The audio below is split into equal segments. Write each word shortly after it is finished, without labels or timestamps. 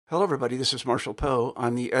Hello, everybody. This is Marshall Poe.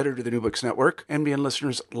 I'm the editor of the New Books Network. NBN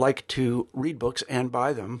listeners like to read books and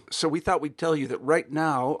buy them. So we thought we'd tell you that right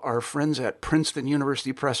now, our friends at Princeton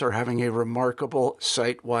University Press are having a remarkable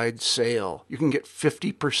site-wide sale. You can get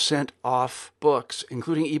 50% off books,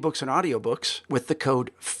 including ebooks and audiobooks, with the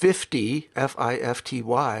code 50,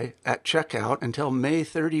 F-I-F-T-Y, at checkout until May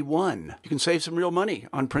 31. You can save some real money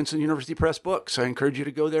on Princeton University Press books. I encourage you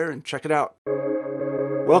to go there and check it out.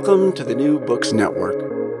 Welcome to the New Books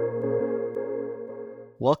Network.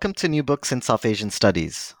 Welcome to New Books in South Asian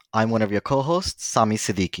Studies. I'm one of your co-hosts, Sami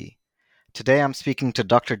Siddiqui. Today I'm speaking to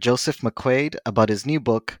Dr. Joseph McQuaid about his new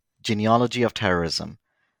book, Genealogy of Terrorism,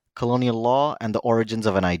 Colonial Law and the Origins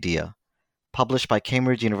of an Idea, published by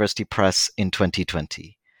Cambridge University Press in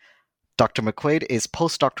 2020. Dr. McQuaid is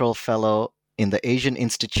postdoctoral fellow in the Asian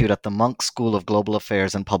Institute at the Munk School of Global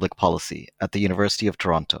Affairs and Public Policy at the University of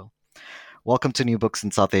Toronto. Welcome to New Books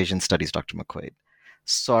in South Asian Studies, Dr. McQuaid.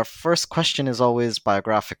 So our first question is always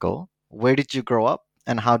biographical. Where did you grow up,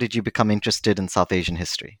 and how did you become interested in South Asian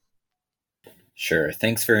history? Sure.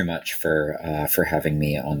 Thanks very much for having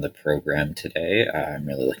me on the program today. I'm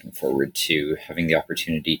really looking forward to having the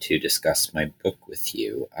opportunity to discuss my book with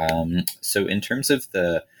you. So in terms of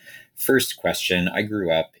the first question, I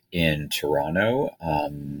grew up in Toronto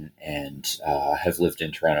and have lived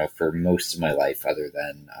in Toronto for most of my life other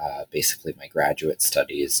than basically my graduate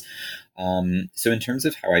studies. So in terms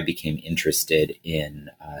of how I became interested in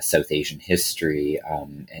South Asian history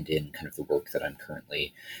and in kind of the work that I'm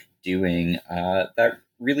currently doing, that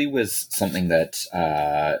really was something that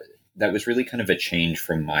was really kind of a change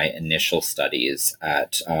from my initial studies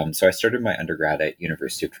at, so I started my undergrad at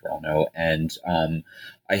University of Toronto, and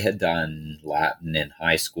I had done Latin in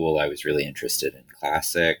high school. I was really interested in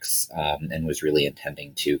classics and was really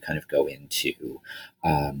intending to kind of go into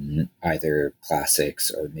either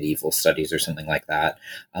classics or medieval studies or something like that.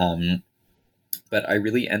 But I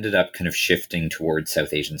really ended up kind of shifting towards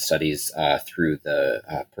South Asian studies through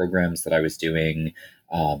the programs that I was doing.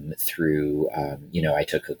 I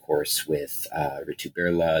took a course with Ritu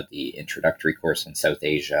Birla, the introductory course on South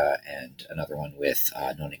Asia, and another one with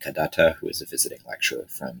Nonika Datta, who is a visiting lecturer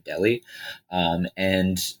from Delhi.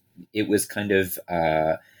 And it was kind of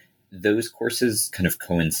those courses kind of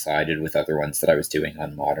coincided with other ones that I was doing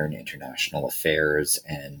on modern international affairs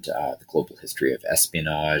and the global history of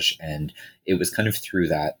espionage. And it was kind of through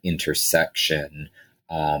that intersection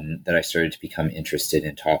that I started to become interested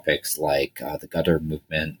in topics like the Ghadar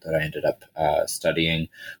movement that I ended up studying.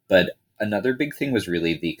 But another big thing was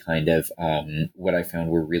really the kind of what I found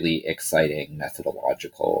were really exciting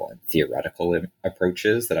methodological and theoretical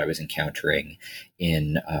approaches that I was encountering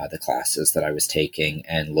in the classes that I was taking,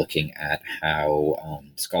 and looking at how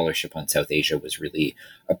scholarship on South Asia was really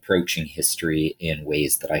approaching history in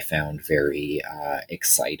ways that I found very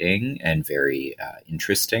exciting and very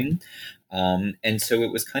interesting. And so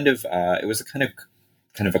it was kind of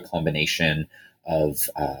a combination of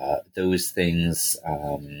those things,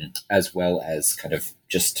 as well as kind of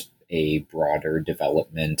just a broader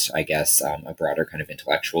development, I guess, a broader kind of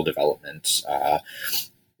intellectual development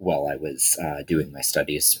while I was doing my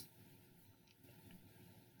studies.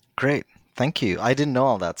 Great. Thank you. I didn't know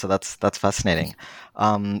all that, so that's fascinating.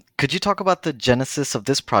 Could you talk about the genesis of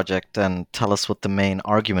this project and tell us what the main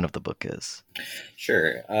argument of the book is?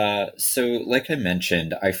 Sure. So like I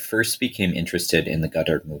mentioned, I first became interested in the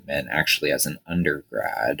Ghadar movement actually as an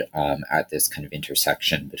undergrad at this kind of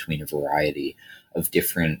intersection between a variety of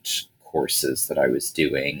different courses that I was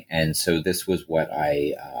doing. And so this was what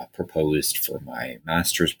I proposed for my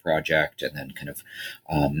master's project. And then kind of,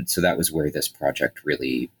 so that was where this project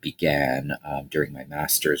really began during my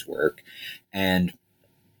master's work. And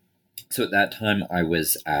so at that time, I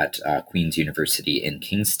was at Queen's University in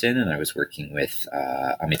Kingston, and I was working with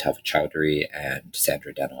Amitav Chowdhury and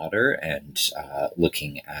Sandra Den Otter, and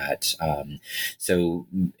looking at, so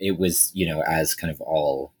it was, as kind of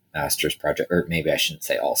all master's project, or maybe I shouldn't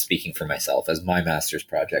say all, speaking for myself, as my master's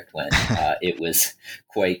project went, it was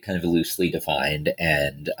quite kind of loosely defined,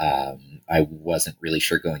 and I wasn't really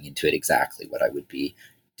sure going into it exactly what I would be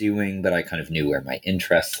doing, but I kind of knew where my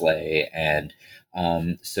interests lay. And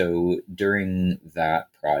so during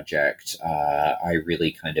that project, I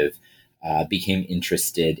really kind of became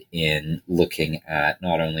interested in looking at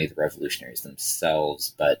not only the revolutionaries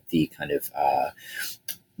themselves, but the kind of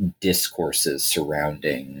discourses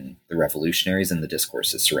surrounding the revolutionaries and the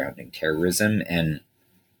discourses surrounding terrorism. And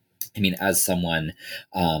I mean, as someone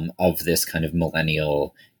of this kind of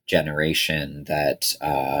millennial generation that,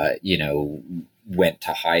 went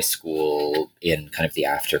to high school in kind of the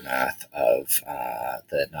aftermath of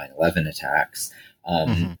the 9/11 attacks,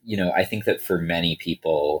 I think that for many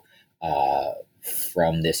people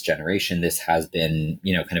from this generation, this has been,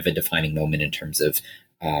 kind of a defining moment in terms of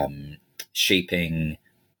shaping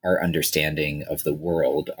our understanding of the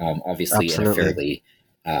world, obviously in a Absolutely.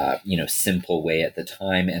 fairly, simple way at the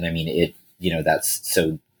time. And I mean, that's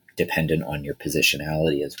so dependent on your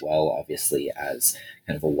positionality as well, obviously, as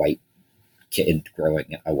kind of a white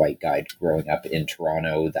guy growing up in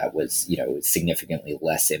Toronto. That was, significantly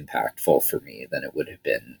less impactful for me than it would have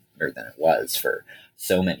been, or than it was for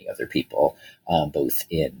so many other people, both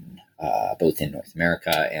in North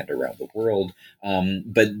America and around the world.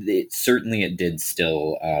 But it did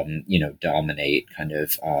still, dominate kind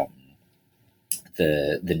of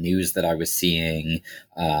the news that I was seeing,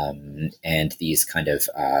 and these kind of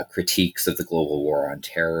critiques of the global war on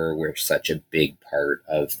terror were such a big part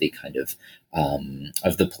of the kind of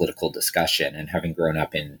the political discussion. And having grown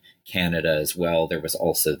up in Canada as well, there was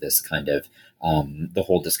also this kind of the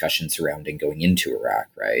whole discussion surrounding going into Iraq,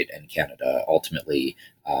 right? And Canada ultimately,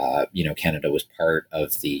 Canada was part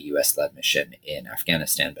of the U.S.-led mission in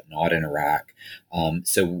Afghanistan, but not in Iraq.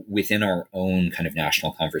 So within our own kind of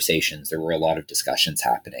national conversations, there were a lot of discussions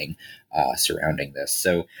happening surrounding this.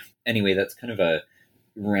 So anyway, that's kind of a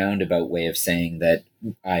roundabout way of saying that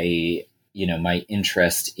my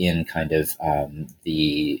interest in kind of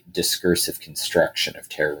the discursive construction of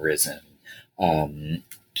terrorism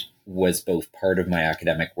was both part of my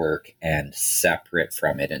academic work and separate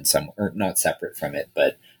from it or not separate from it,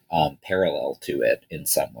 but parallel to it in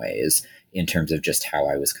some ways, in terms of just how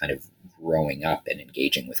I was kind of growing up and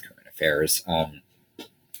engaging with current affairs.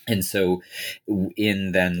 And so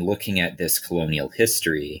in then looking at this colonial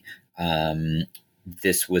history,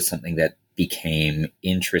 this was something that became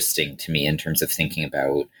interesting to me in terms of thinking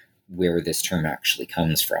about where this term actually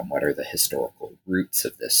comes from. What are the historical roots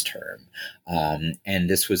of this term? And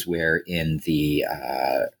this was where in the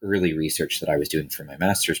early research that I was doing for my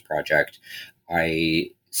master's project,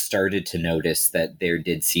 I started to notice that there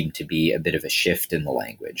did seem to be a bit of a shift in the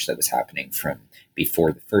language that was happening from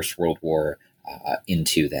before the First World War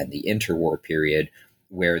into then the interwar period,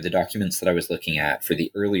 where the documents that I was looking at for the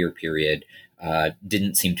earlier period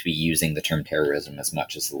didn't seem to be using the term terrorism as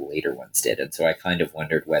much as the later ones did. And so I kind of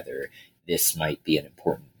wondered whether this might be an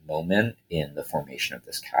important moment in the formation of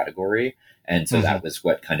this category. And so that was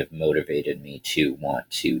what kind of motivated me to want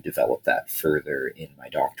to develop that further in my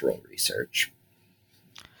doctoral research.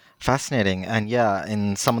 Fascinating. And yeah,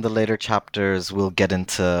 in some of the later chapters, we'll get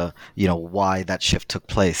into, why that shift took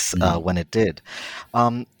place when it did.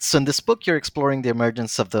 So in this book, you're exploring the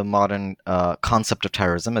emergence of the modern concept of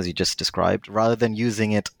terrorism, as you just described, rather than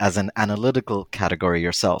using it as an analytical category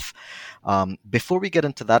yourself. Before we get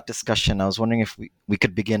into that discussion, I was wondering if we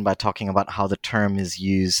could begin by talking about how the term is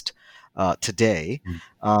used today.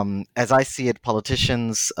 As I see it,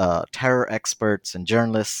 politicians, terror experts, and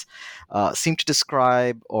journalists seem to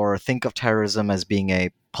describe or think of terrorism as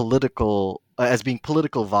being political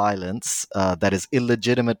violence that is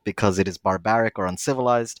illegitimate because it is barbaric or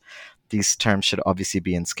uncivilized. These terms should obviously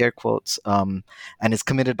be in scare quotes, and is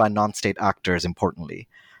committed by non-state actors, importantly.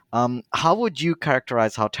 How would you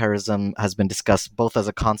characterize how terrorism has been discussed both as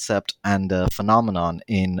a concept and a phenomenon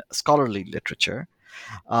in scholarly literature?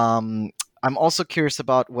 I'm also curious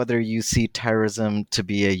about whether you see terrorism to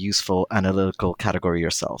be a useful analytical category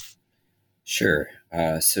yourself. Sure.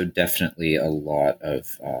 So definitely a lot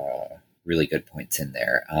of really good points in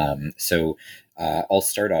there. So I'll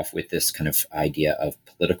start off with this kind of idea of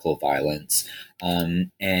political violence.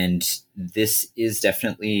 And this is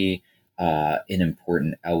definitely an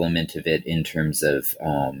important element of it in terms of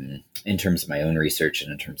my own research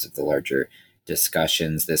and in terms of the larger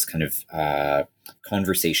discussions, this kind of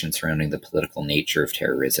conversation surrounding the political nature of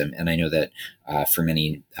terrorism. And I know that for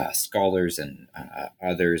many scholars and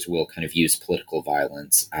others will kind of use political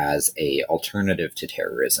violence as a alternative to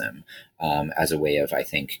terrorism, as a way of, I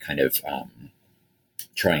think, kind of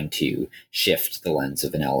trying to shift the lens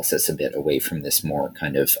of analysis a bit away from this more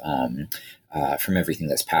kind of from everything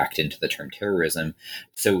that's packed into the term terrorism.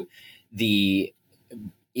 So the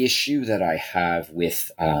issue that I have with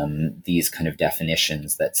these kind of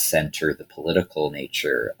definitions that center the political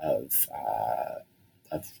nature of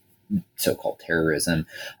so-called terrorism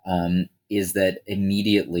is that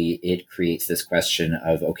immediately it creates this question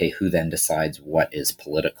of, okay, who then decides what is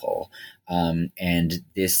political? And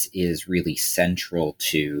this is really central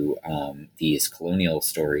to these colonial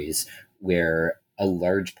stories, where a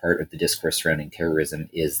large part of the discourse surrounding terrorism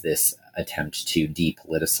is this attempt to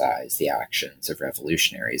depoliticize the actions of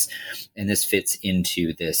revolutionaries. And this fits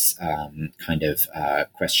into this kind of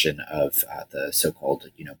question of the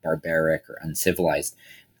so-called, barbaric or uncivilized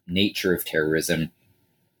nature of terrorism.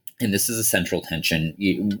 And this is a central tension.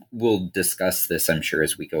 We'll discuss this, I'm sure,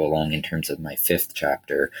 as we go along in terms of my 5th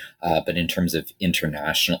chapter. But in terms of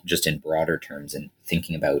international, just in broader terms, and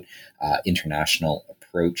thinking about international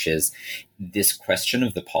approaches, this question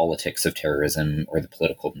of the politics of terrorism or the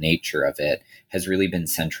political nature of it has really been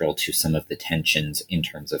central to some of the tensions in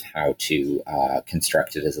terms of how to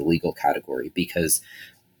construct it as a legal category, because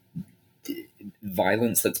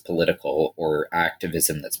violence that's political or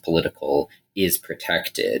activism that's political is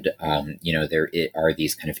protected. There are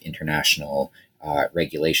these kind of international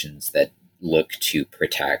regulations that look to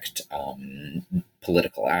protect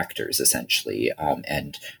political actors, essentially,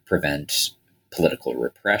 and prevent political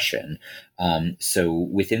repression. So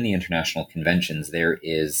within the international conventions, there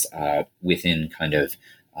is, within kind of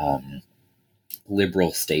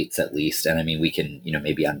liberal states, at least, and I mean, we can,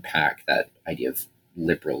 maybe unpack that idea of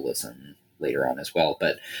liberalism later on as well.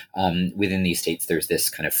 But within these states, there's this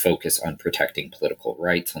kind of focus on protecting political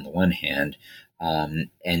rights on the one hand.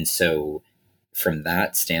 And so from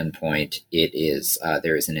that standpoint, it is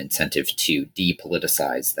there is an incentive to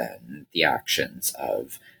depoliticize then the actions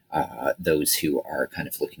of those who are kind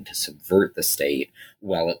of looking to subvert the state,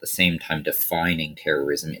 while at the same time defining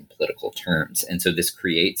terrorism in political terms. And so this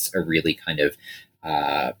creates a really kind of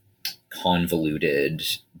convoluted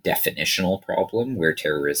definitional problem where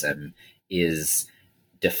terrorism is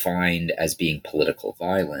defined as being political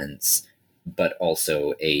violence, but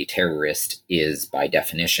also a terrorist is by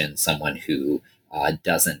definition someone who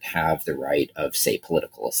doesn't have the right of, say,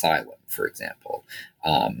 political asylum, for example.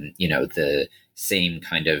 The same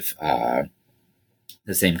kind of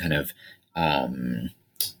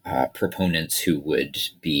proponents who would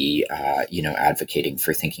be, advocating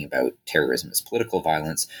for thinking about terrorism as political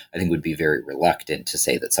violence, I think would be very reluctant to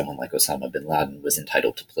say that someone like Osama bin Laden was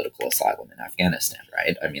entitled to political asylum in Afghanistan,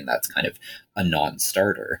 right? I mean, that's kind of a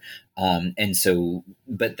non-starter.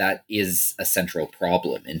 But that is a central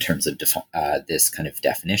problem in terms of this kind of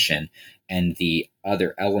definition. And the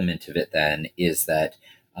other element of it then is that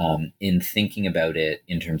in thinking about it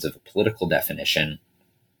in terms of a political definition,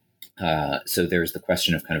 so there's the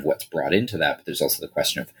question of kind of what's brought into that, but there's also the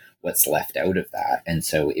question of what's left out of that. And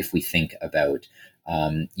so if we think about,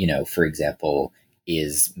 for example,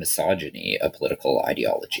 is misogyny a political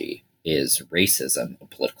ideology? Is racism a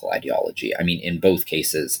political ideology? I mean, in both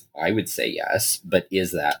cases, I would say yes, but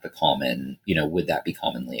is that the common, would that be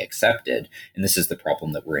commonly accepted? And this is the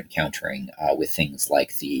problem that we're encountering with things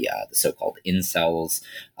like the so-called incels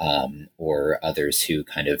or others who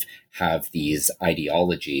kind of have these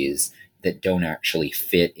ideologies that don't actually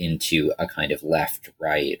fit into a kind of left,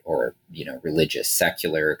 right, or, religious,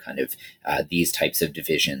 secular kind of these types of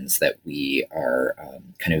divisions that we are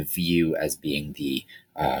kind of view as being the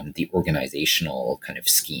organizational kind of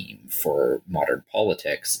scheme for modern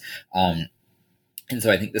politics. And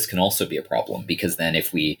so I think this can also be a problem, because then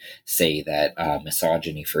if we say that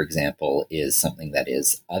misogyny, for example, is something that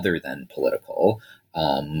is other than political,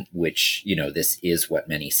 which, this is what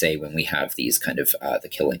many say when we have these kind of the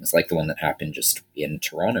killings, like the one that happened just in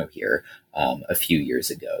Toronto here a few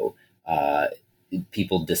years ago.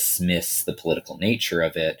 People dismiss the political nature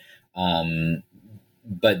of it.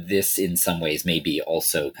 But this, in some ways, may be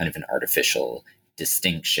also kind of an artificial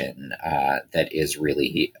distinction that is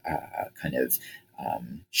really kind of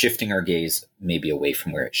shifting our gaze maybe away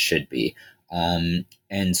from where it should be. And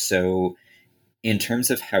so in terms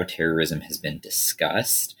of how terrorism has been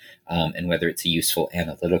discussed and whether it's a useful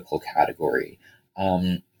analytical category,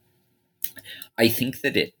 I think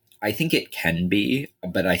it can be,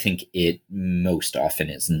 but I think it most often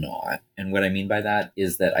is not. And what I mean by that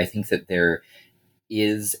is that I think that there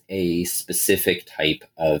is a specific type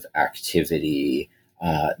of activity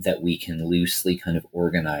that we can loosely kind of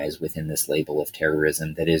organize within this label of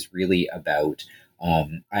terrorism that is really about,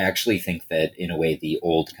 I actually think that in a way the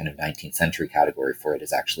old kind of 19th century category for it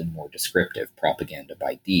is actually more descriptive. Propaganda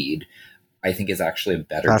by deed, I think, is actually a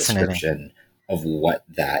better description of what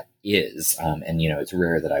that is. And, it's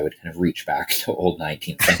rare that I would kind of reach back to old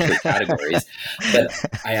 19th century categories, but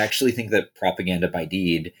I actually think that propaganda by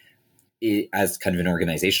deed, as kind of an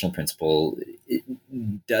organizational principle, it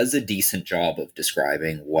does a decent job of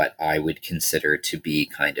describing what I would consider to be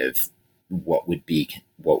kind of what would be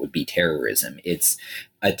terrorism. It's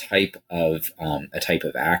a type of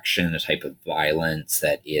action, a type of violence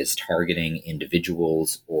that is targeting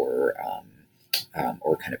individuals or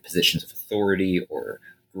kind of positions of authority or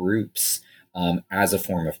groups as a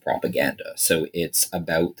form of propaganda. So it's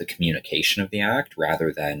about the communication of the act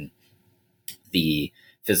rather than the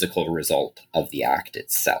physical result of the act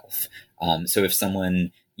itself. So if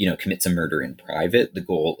someone, commits a murder in private, the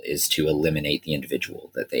goal is to eliminate the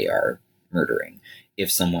individual that they are murdering. If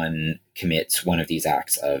someone commits one of these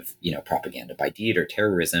acts of, propaganda by deed or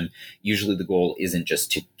terrorism, usually the goal isn't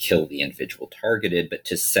just to kill the individual targeted, but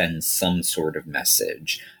to send some sort of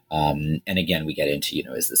message. And again, we get into,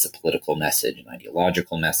 is this a political message, an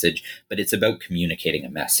ideological message? But it's about communicating a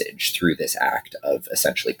message through this act of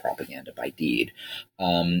essentially propaganda by deed.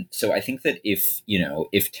 So I think that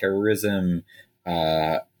if terrorism,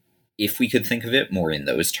 if we could think of it more in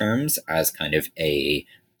those terms as kind of a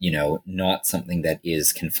not something that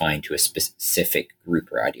is confined to a specific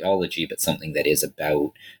group or ideology, but something that is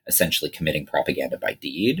about essentially committing propaganda by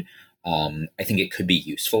deed. I think it could be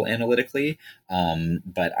useful analytically,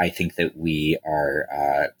 but I think that we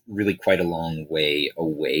are really quite a long way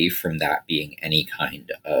away from that being any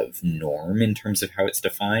kind of norm in terms of how it's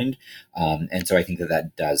defined. And so I think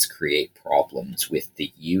that does create problems with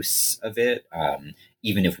the use of it.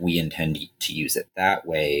 Even if we intend to use it that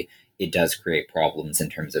way, it does create problems in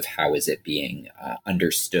terms of how is it being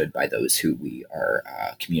understood by those who we are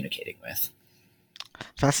communicating with.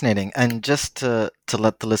 Fascinating. And just to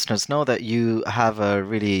let the listeners know that you have a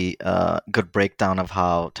really good breakdown of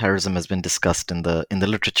how terrorism has been discussed in the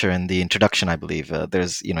literature in the introduction, I believe.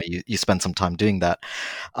 There's, you spend some time doing that.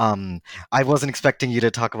 I wasn't expecting you to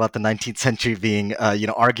talk about the 19th century being,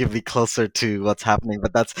 arguably closer to what's happening,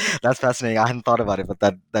 but that's fascinating. I hadn't thought about it, but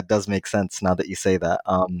that does make sense now that you say that.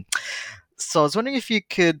 So I was wondering if you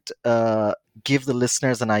could give the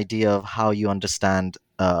listeners an idea of how you understand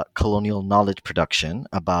colonial knowledge production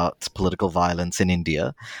about political violence in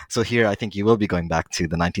India. So here, I think you will be going back to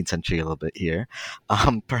the 19th century a little bit here.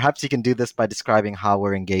 Perhaps you can do this by describing how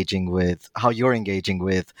you're engaging with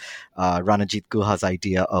Ranajit Guha's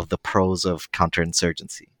idea of the prose of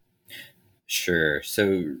counterinsurgency. Sure.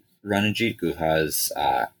 So Ranajit Guha's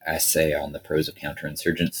essay on the prose of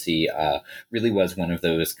counterinsurgency really was one of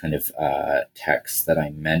those kind of texts that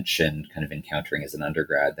I mentioned kind of encountering as an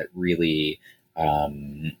undergrad that really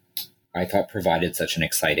I thought provided such an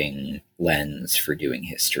exciting lens for doing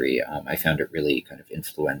history. I found it really kind of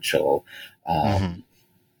influential.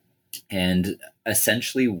 And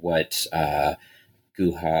essentially what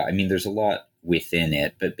Guha, there's a lot within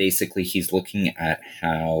it, but basically he's looking at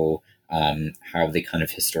how the kind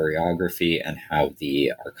of historiography and how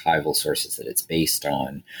the archival sources that it's based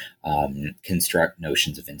on construct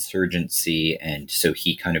notions of insurgency. And so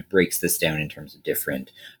he kind of breaks this down in terms of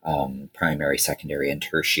different primary, secondary, and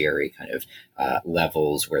tertiary kind of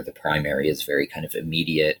levels, where the primary is very kind of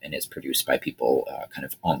immediate and is produced by people kind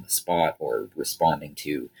of on the spot or responding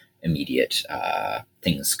to immediate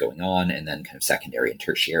things going on, and then kind of secondary and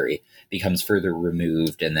tertiary becomes further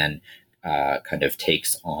removed and then kind of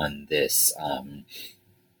takes on this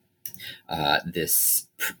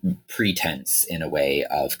pretense in a way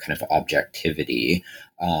of kind of objectivity,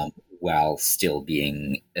 while still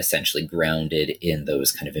being essentially grounded in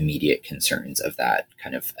those kind of immediate concerns of that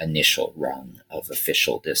kind of initial rung of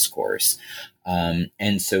official discourse.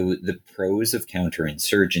 And so the prose of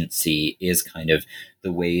counterinsurgency is kind of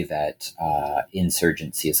the way that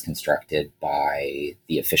insurgency is constructed by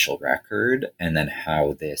the official record, and then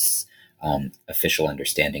how this official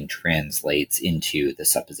understanding translates into the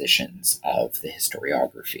suppositions of the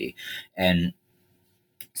historiography. And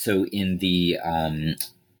so in the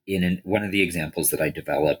one of the examples that I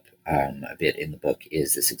develop a bit in the book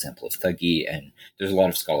is this example of Thuggee, and there's a lot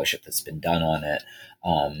of scholarship that's been done on it.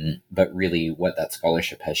 But really what that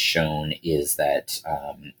scholarship has shown is that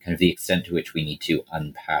kind of the extent to which we need to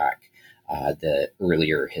unpack the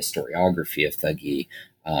earlier historiography of Thuggee,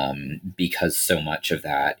 because so much of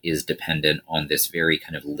that is dependent on this very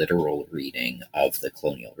kind of literal reading of the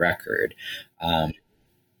colonial record.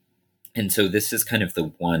 And so this is kind of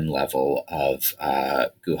the one level of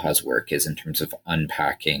Guha's work, is in terms of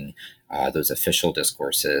unpacking those official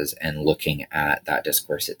discourses and looking at that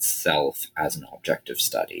discourse itself as an objective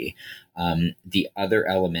study. The other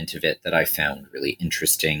element of it that I found really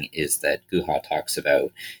interesting is that Guha talks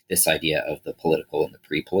about this idea of the political and the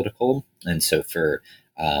pre-political. And so for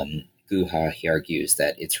Guha, he argues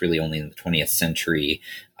that it's really only in the 20th century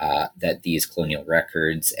that these colonial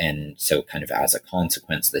records, and so kind of as a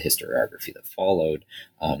consequence, the historiography that followed,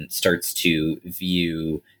 starts to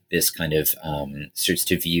view this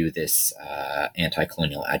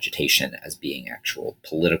anti-colonial agitation as being actual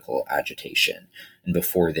political agitation. And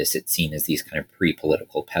before this, it's seen as these kind of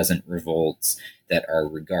pre-political peasant revolts that are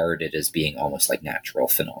regarded as being almost like natural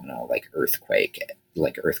phenomena, like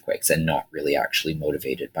earthquakes, and not really actually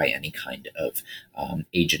motivated by any kind of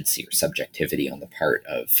agency or subjectivity on the part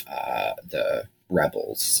of the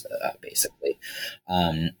rebels, basically.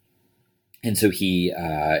 And so he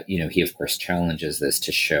of course challenges this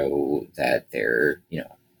to show that there,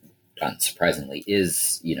 unsurprisingly,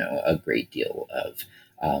 is, a great deal of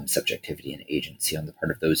subjectivity and agency on the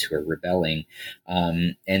part of those who are rebelling.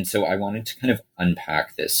 And so I wanted to kind of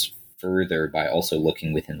unpack this further by also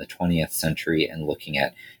looking within the 20th century and looking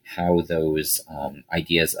at how those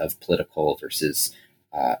ideas of political versus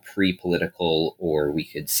pre-political, or we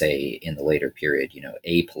could say in the later period,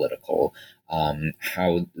 apolitical,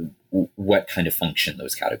 what kind of function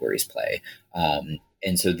those categories play.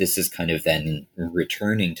 And so this is kind of then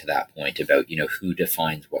returning to that point about, who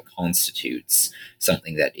defines what constitutes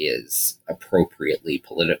something that is appropriately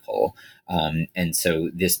political. And so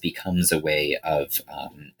this becomes a way of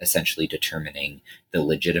essentially determining the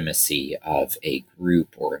legitimacy of a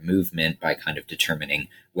group or a movement by kind of determining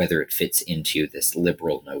whether it fits into this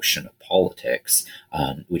liberal notion of politics,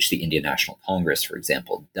 which the Indian National Congress, for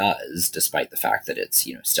example, does, despite the fact that it's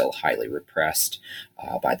still highly repressed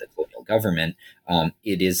by the colonial government.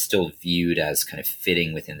 It is still viewed as kind of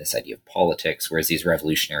fitting within this idea of politics, whereas these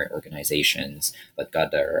revolutionary organizations like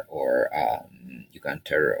Gadar or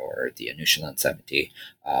Yugantar or the Anushilan Samiti,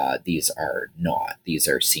 these are not. These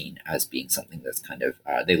are seen as being something that's kind of,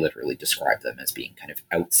 they literally describe them as being kind of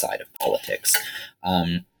outside of politics.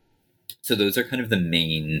 So those are kind of the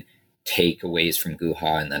main takeaways from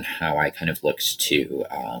Guha, and then how I kind of looked to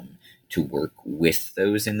work with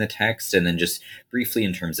those in the text. And then just briefly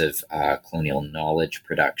in terms of colonial knowledge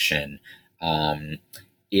production,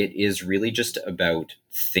 it is really just about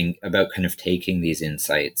kind of taking these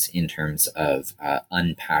insights in terms of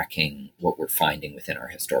unpacking what we're finding within our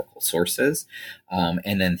historical sources,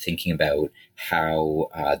 and then thinking about how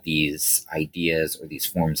these ideas or these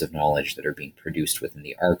forms of knowledge that are being produced within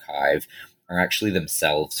the archive are actually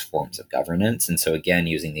themselves forms of governance. And so again,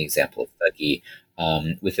 using the example of Thuggy,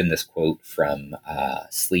 within this quote from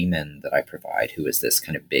Sleeman that I provide, who is this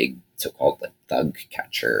kind of big so-called thug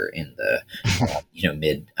catcher in the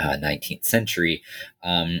mid 19th century,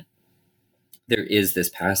 there is this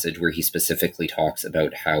passage where he specifically talks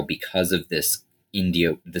about how, because of the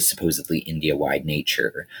supposedly India-wide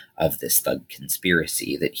nature of this thug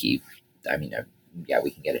conspiracy that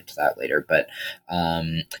we can get into that later, but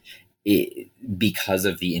because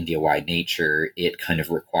of the India-wide nature, it kind of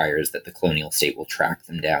requires that the colonial state will track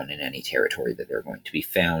them down in any territory that they're going to be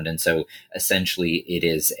found. And so essentially it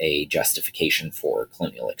is a justification for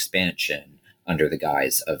colonial expansion under the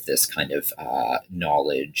guise of this kind of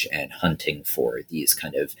knowledge and hunting for these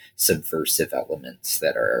kind of subversive elements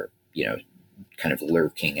that are, kind of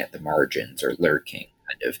lurking at the margins or lurking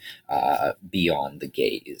kind of beyond the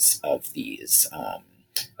gaze of these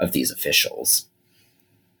officials.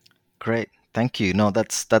 Great. Thank you. No,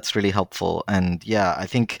 that's really helpful. And yeah, I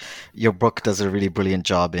think your book does a really brilliant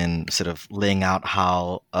job in sort of laying out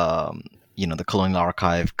how the colonial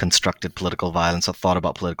archive constructed political violence or thought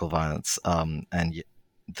about political violence. And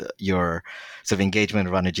your sort of engagement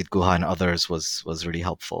with Ranajit Guha and others was really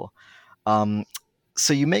helpful.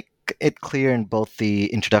 So you make it clear in both the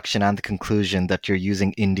introduction and the conclusion that you're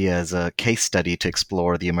using India as a case study to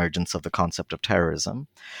explore the emergence of the concept of terrorism.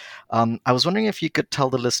 I was wondering if you could tell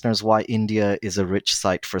the listeners why India is a rich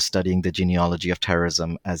site for studying the genealogy of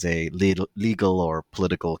terrorism as a legal or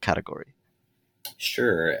political category.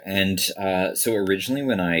 Sure. And so originally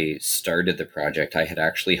when I started the project, I had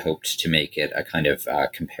actually hoped to make it a kind of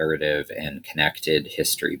comparative and connected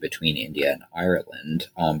history between India and Ireland,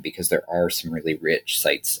 because there are some really rich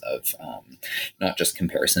sites of not just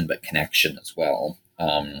comparison, but connection as well.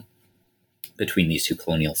 Between these two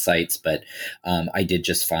colonial sites, but I did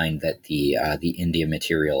just find that the India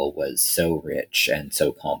material was so rich and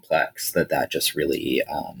so complex that just really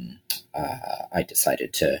I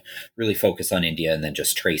decided to really focus on India and then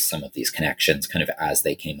just trace some of these connections kind of as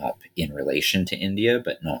they came up in relation to India,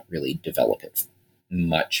 but not really develop it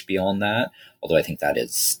much beyond that. Although I think that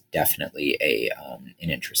is definitely an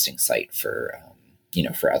interesting site for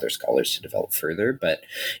for other scholars to develop further. But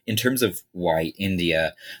in terms of why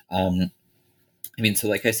India. So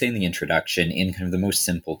like I say in the introduction, in kind of the most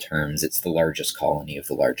simple terms, it's the largest colony of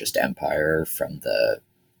the largest empire from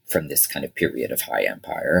this kind of period of high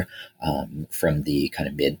empire, from the kind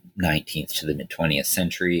of mid 19th to the mid 20th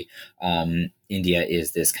century. India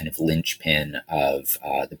is this kind of linchpin of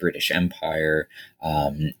the British Empire.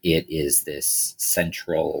 It is this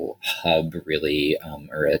central hub, really,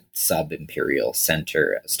 or a sub-imperial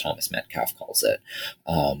center, as Thomas Metcalfe calls it,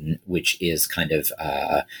 which is kind of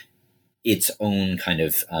its own kind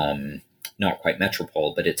of not quite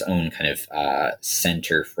metropole, but its own kind of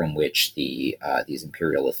center from which these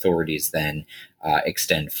imperial authorities then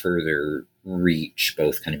extend further reach,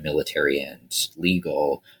 both kind of military and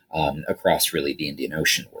legal, across really the Indian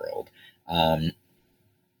Ocean world.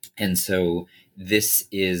 And so this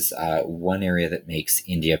is one area that makes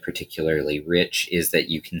India particularly rich, is that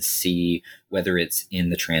you can see whether it's in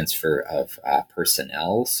the transfer of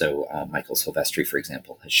personnel. So Michael Silvestri, for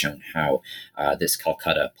example, has shown how this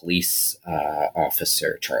Calcutta police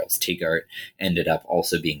officer, Charles Tigart, ended up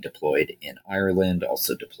also being deployed in Ireland,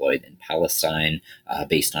 also deployed in Palestine,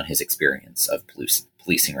 based on his experience of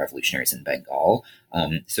policing revolutionaries in Bengal.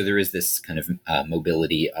 So there is this kind of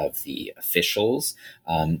mobility of the officials.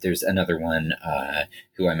 There's another one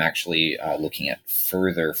who I'm actually looking at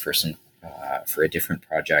further for a different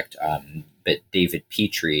project, but David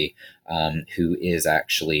Petrie, who is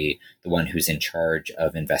actually the one who's in charge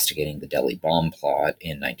of investigating the Delhi bomb plot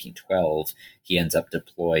in 1912. He ends up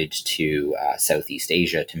deployed to Southeast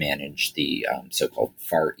Asia to manage the so-called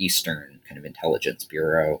Far Eastern kind of intelligence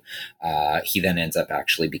bureau. He then ends up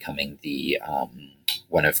actually becoming the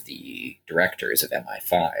one of the directors of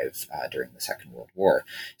MI5 during the Second World War.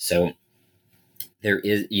 So there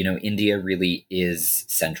is, India really is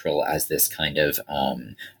central as this kind of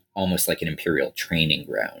almost like an imperial training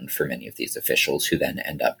ground for many of these officials who then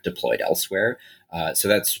end up deployed elsewhere. So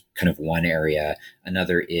that's kind of one area.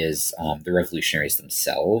 Another is the revolutionaries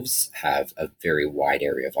themselves have a very wide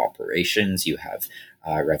area of operations. You have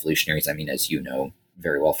revolutionaries, as you know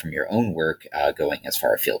very well from your own work, going as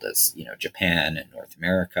far afield as, Japan and North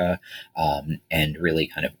America, and really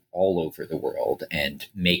kind of all over the world, and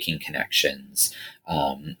making connections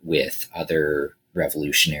with other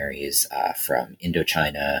revolutionaries from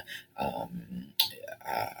Indochina,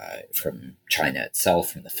 from China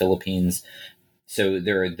itself, from the Philippines. So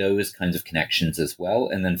there are those kinds of connections as well.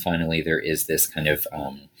 And then finally, there is this kind of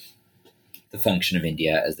the function of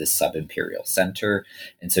India as this sub-imperial center.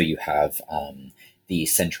 And so you have the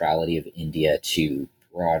centrality of India to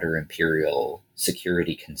broader imperial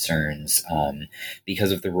security concerns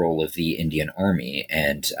because of the role of the Indian Army,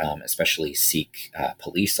 and especially Sikh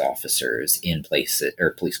police officers in places,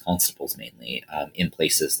 or police constables mainly, in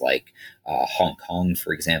places like Hong Kong,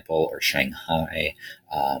 for example, or Shanghai,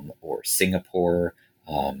 or Singapore.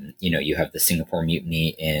 You have the Singapore Mutiny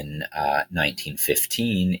in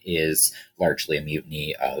 1915 is largely a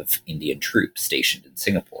mutiny of Indian troops stationed in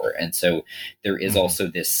Singapore. And so there is also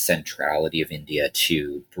this centrality of India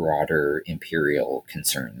to broader imperial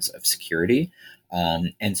concerns of security.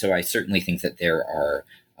 And so I certainly think that there are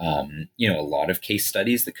a lot of case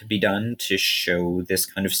studies that could be done to show this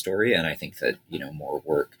kind of story. And I think that, more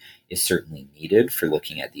work is certainly needed for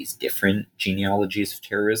looking at these different genealogies of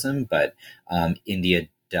terrorism. But India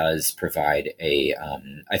does provide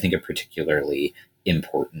I think, a particularly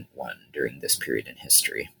important one during this period in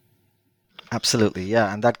history. Absolutely,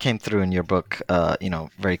 yeah, and that came through in your book,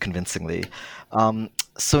 very convincingly.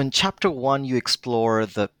 So in chapter 1, you explore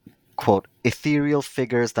the, quote, ethereal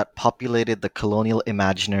figures that populated the colonial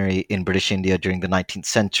imaginary in British India during the 19th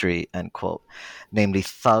century, end quote, namely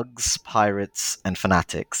thugs, pirates, and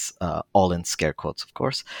fanatics, all in scare quotes, of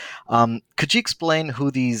course. Could you explain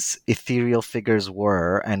who these ethereal figures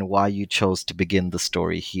were and why you chose to begin the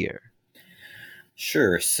story here?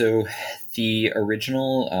 Sure. So the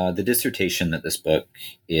original, the dissertation that this book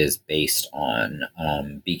is based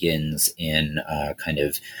on begins in kind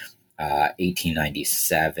of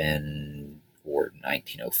 1897 or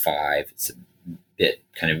 1905. It's a bit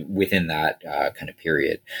kind of within that kind of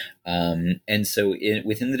period. And so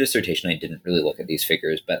within the dissertation, I didn't really look at these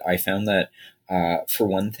figures, but I found that for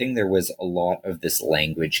one thing, there was a lot of this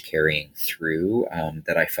language carrying through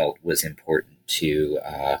that I felt was important to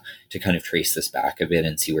kind of trace this back a bit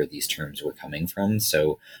and see where these terms were coming from.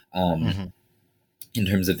 So in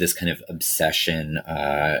terms of this kind of obsession,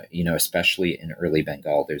 especially in early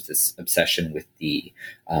Bengal, there's this obsession with the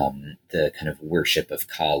kind of worship of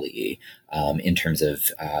Kali. In terms of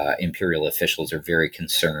imperial officials are very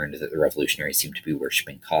concerned that the revolutionaries seem to be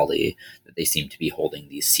worshiping Kali, that they seem to be holding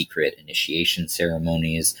these secret initiation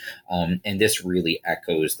ceremonies. And this really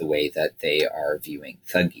echoes the way that they are viewing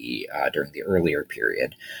Thuggee during the earlier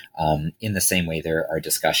period. In the same way, there are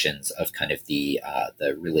discussions of kind of the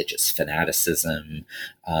religious fanaticism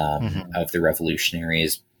of the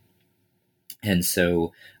revolutionaries. And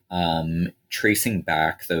so tracing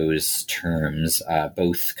back those terms,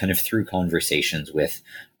 both kind of through conversations with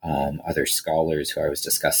other scholars who I was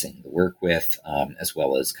discussing the work with, as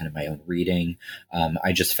well as kind of my own reading.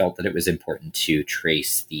 I just felt that it was important to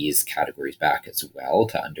trace these categories back as well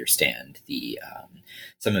to understand the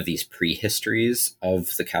some of these prehistories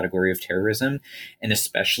of the category of terrorism, and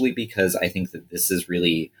especially because I think that this is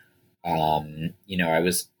really I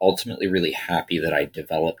was ultimately really happy that I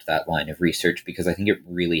developed that line of research because I think it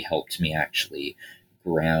really helped me actually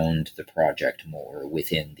ground the project more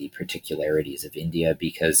within the particularities of India,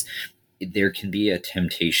 because there can be a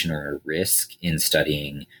temptation or a risk in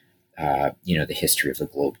studying, the history of a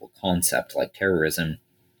global concept like terrorism.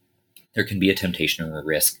 There can be a temptation or a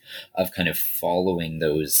risk of kind of following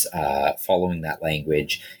that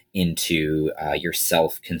language into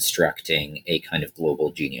yourself constructing a kind of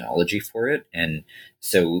global genealogy for it. And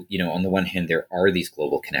so, on the one hand, there are these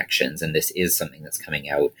global connections, and this is something that's coming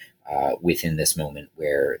out within this moment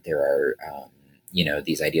where there are,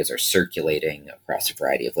 these ideas are circulating across a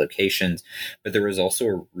variety of locations. But there is also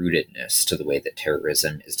a rootedness to the way that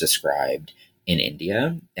terrorism is described in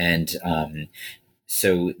India. And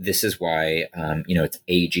so this is why, it's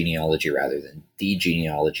a genealogy rather than the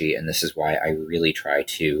genealogy. And this is why I really try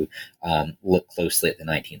to look closely at the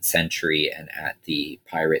 19th century and at the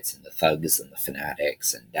pirates and the thugs and the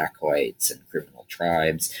fanatics and dacoits and criminal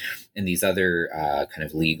tribes and these other kind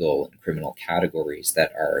of legal and criminal categories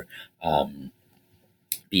that are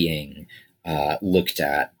being looked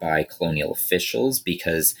at by colonial officials,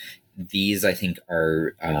 because these, I think,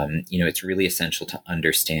 are, it's really essential to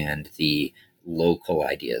understand the local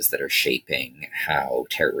ideas that are shaping how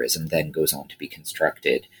terrorism then goes on to be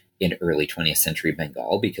constructed in early 20th century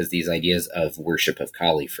Bengal, because these ideas of worship of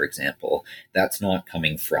Kali, for example, that's not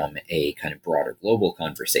coming from a kind of broader global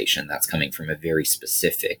conversation. That's coming from a very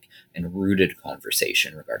specific and rooted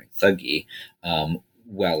conversation regarding Thuggee.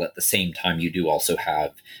 Well, at the same time, you do also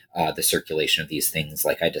have the circulation of these things,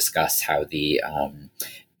 like I discuss how the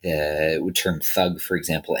term thug, for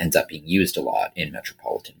example, ends up being used a lot in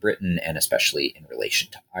metropolitan Britain, and especially in relation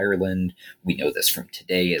to Ireland. We know this from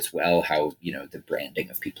today as well, how, the branding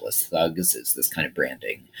of people as thugs is this kind of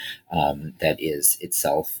branding that is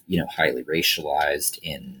itself, highly racialized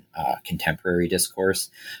in contemporary discourse.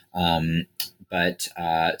 But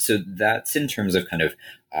so that's in terms of kind of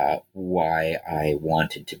why I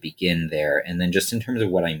wanted to begin there. And then just in terms of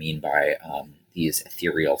what I mean by these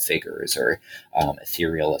ethereal figures, or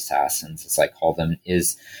ethereal assassins, as I call them,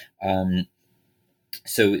 is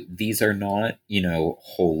so these are not,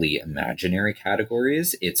 wholly imaginary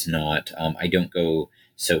categories. It's not, I don't go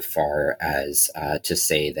so far as to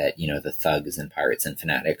say that, the thugs and pirates and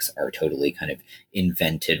fanatics are totally kind of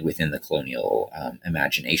invented within the colonial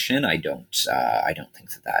imagination. I don't think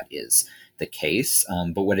that is the case.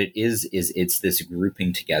 But what it is it's this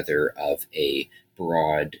grouping together of a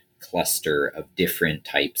broad cluster of different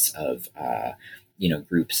types of,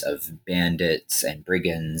 groups of bandits and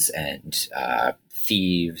brigands and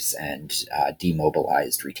thieves and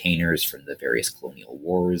demobilized retainers from the various colonial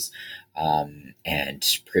wars,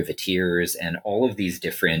 and privateers, and all of these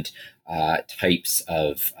different types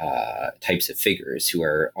of figures who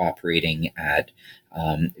are operating at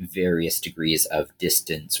various degrees of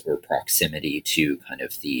distance or proximity to kind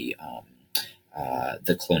of the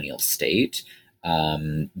colonial state.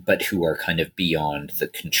 But who are kind of beyond the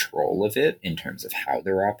control of it in terms of how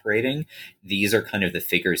they're operating. These are kind of the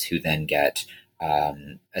figures who then get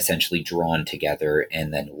essentially drawn together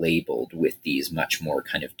and then labeled with these much more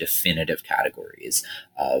kind of definitive categories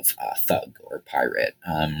of thug or pirate.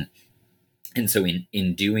 And so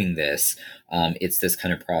in doing this, it's this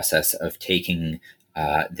kind of process of taking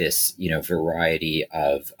this, variety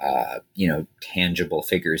of, tangible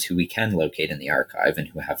figures who we can locate in the archive and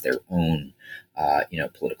who have their own,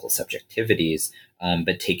 political subjectivities,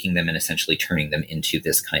 but taking them and essentially turning them into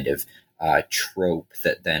this kind of trope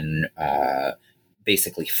that then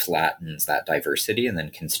basically flattens that diversity and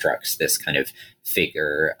then constructs this kind of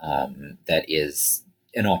figure that is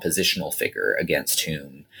an oppositional figure against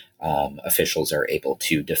whom officials are able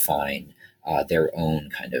to define their own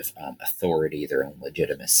kind of authority, their own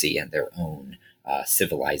legitimacy, and their own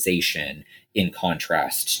civilization, in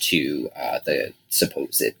contrast to the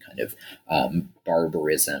supposed kind of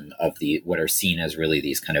barbarism of what are seen as really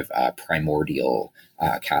these kind of primordial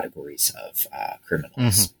categories of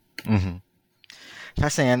criminals. Mm-hmm. Mm-hmm.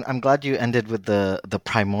 Fascinating. I'm glad you ended with the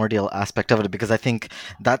primordial aspect of it, because I think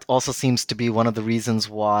that also seems to be one of the reasons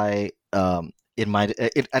why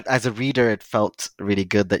as a reader, it felt really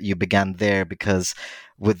good that you began there, because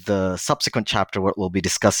with the subsequent chapter, what we'll be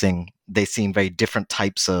discussing, they seem very different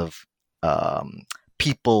types of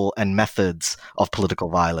people and methods of political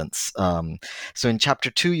violence. So in chapter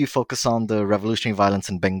 2, you focus on the revolutionary violence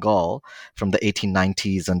in Bengal from the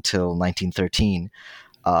 1890s until 1913.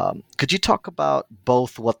 Could you talk about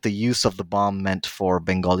both what the use of the bomb meant for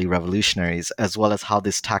Bengali revolutionaries, as well as how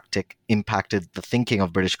this tactic impacted the thinking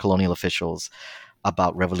of British colonial officials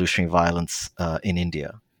about revolutionary violence in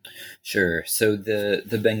India? Sure. So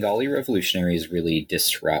the Bengali revolutionaries really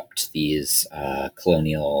disrupt these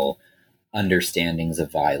colonial understandings of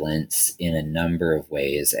violence in a number of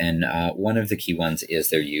ways. And one of the key ones is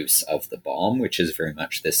their use of the bomb, which is very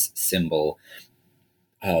much this symbol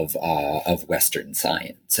of Western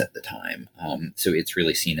science at the time. So it's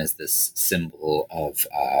really seen as this symbol of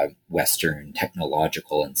Western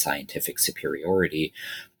technological and scientific superiority.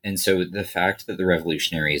 And so the fact that the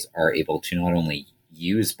revolutionaries are able to not only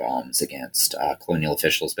use bombs against colonial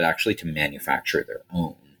officials, but actually to manufacture their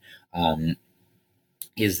own,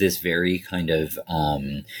 is this very kind of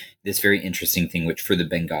this very interesting thing, which for the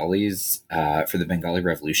Bengalis, for the Bengali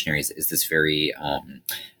revolutionaries, is this very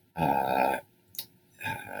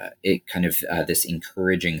it kind of this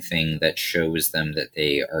encouraging thing that shows them that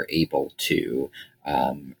they are able to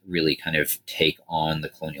really kind of take on the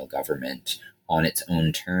colonial government on its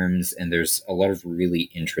own terms. And there's a lot of really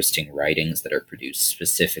interesting writings that are produced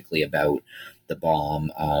specifically about the bomb.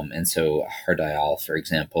 And so Hardayal, for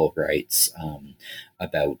example, writes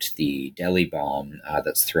about the Delhi bomb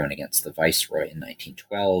that's thrown against the viceroy in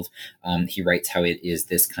 1912. He writes how it is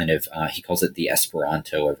this kind of, he calls it the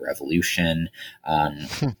Esperanto of revolution.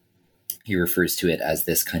 He refers to it as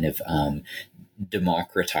this kind of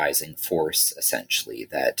democratizing force, essentially,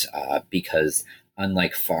 that because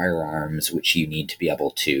unlike firearms, which you need to be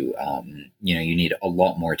able to, you need a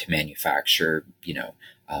lot more to manufacture,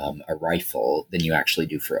 a rifle than you actually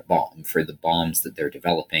do for a bomb. For the bombs that they're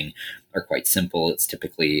developing are quite simple. It's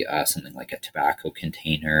typically something like a tobacco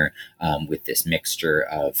container with this mixture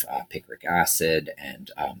of picric acid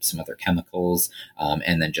and some other chemicals,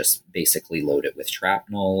 and then just basically load it with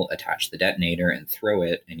shrapnel, attach the detonator, and throw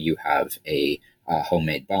it, and you have a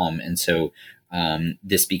homemade bomb. And so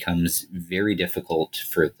this becomes very difficult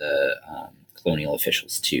for the colonial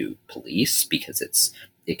officials to police because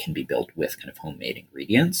it can be built with kind of homemade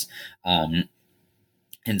ingredients. And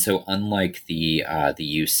so unlike the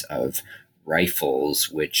use of rifles,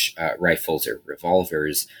 which rifles or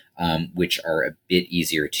revolvers, which are a bit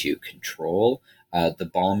easier to control, the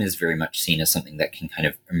bomb is very much seen as something that can kind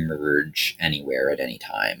of emerge anywhere at any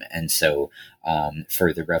time. And so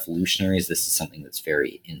for the revolutionaries, this is something that's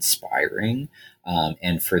very inspiring.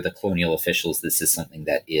 And for the colonial officials, this is something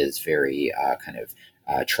that is very kind of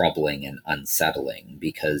troubling and unsettling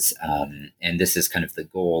because, and this is kind of the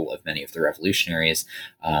goal of many of the revolutionaries.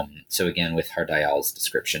 So again, with Hardayal's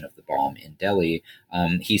description of the bomb in Delhi,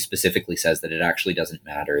 he specifically says that it actually doesn't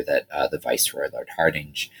matter that the Viceroy, Lord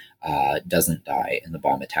Hardinge, doesn't die in the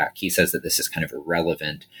bomb attack. He says that this is kind of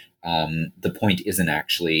irrelevant. The point isn't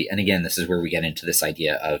actually, and again, this is where we get into this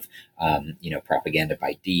idea of, propaganda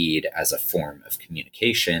by deed as a form of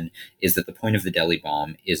communication, is that the point of the Delhi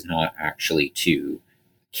bomb is not actually to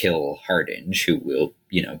kill Hardinge, who will,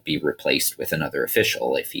 be replaced with another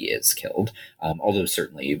official if he is killed. Although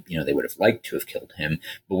certainly, they would have liked to have killed him.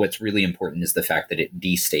 But what's really important is the fact that it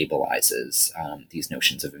destabilizes these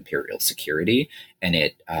notions of imperial security, and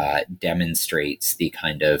it demonstrates the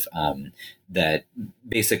kind of that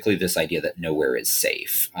basically this idea that nowhere is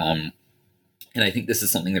safe. And I think this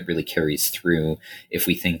is something that really carries through if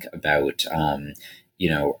we think about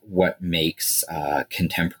what makes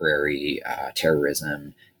contemporary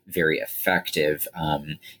terrorism very effective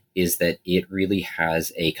is that it really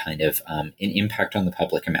has a kind of an impact on the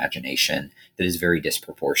public imagination that is very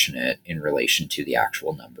disproportionate in relation to the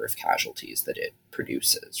actual number of casualties that it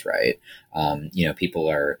produces, right?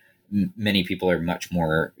 Many people are much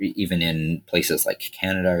more, even in places like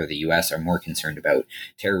Canada or the US, are more concerned about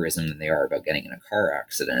terrorism than they are about getting in a car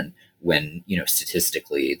accident when,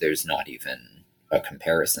 statistically, there's not even a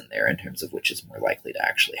comparison there in terms of which is more likely to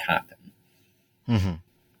actually happen. Mm-hmm.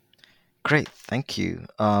 Great, thank you.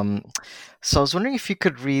 So I was wondering if you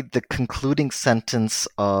could read the concluding sentence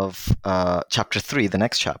of chapter 3, the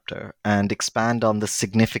next chapter, and expand on the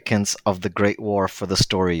significance of the Great War for the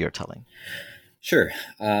story you're telling. Sure.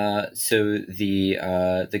 So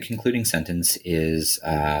the concluding sentence is,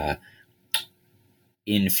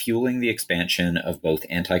 in fueling the expansion of both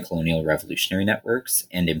anti-colonial revolutionary networks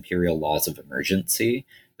and imperial laws of emergency,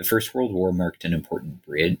 the First World War marked an important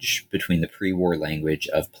bridge between the pre-war language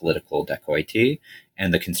of political dacoity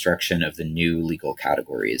and the construction of the new legal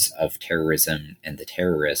categories of terrorism and the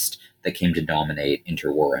terrorist that came to dominate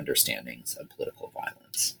interwar understandings of political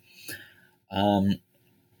violence.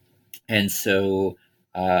 And so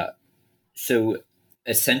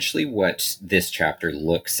essentially what this chapter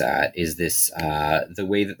looks at is this the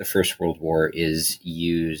way that the First World War is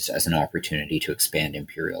used as an opportunity to expand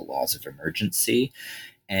imperial laws of emergency.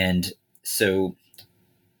 And so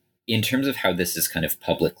in terms of how this is kind of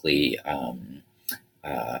publicly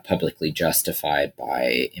justified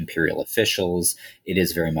by imperial officials, it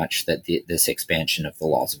is very much that this expansion of the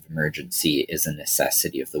laws of emergency is a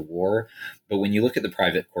necessity of the war. But when you look at the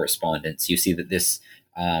private correspondence, you see that this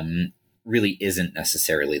really isn't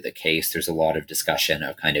necessarily the case. There's a lot of discussion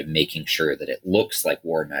of kind of making sure that it looks like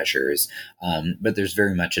war measures, but there's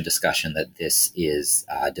very much a discussion that this is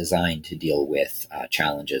designed to deal with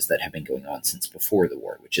challenges that have been going on since before the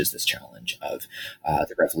war, which is this challenge of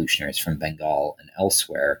the revolutionaries from Bengal and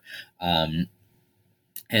elsewhere.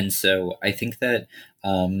 And so I think that,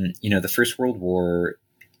 the First World War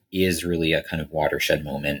is really a kind of watershed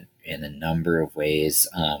moment in a number of ways.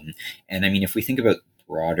 And I mean, if we think about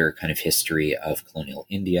broader kind of history of colonial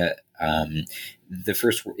India,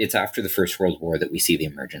 it's after the First World War that we see the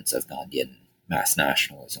emergence of Gandhian mass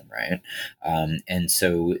nationalism, right? And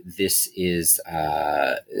so this is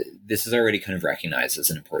already kind of recognized as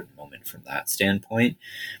an important moment from that standpoint.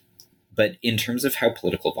 But in terms of how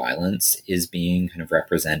political violence is being kind of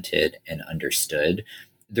represented and understood,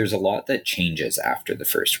 there's a lot that changes after the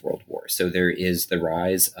First World War. So there is the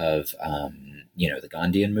rise of the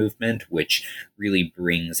Gandhian movement, which really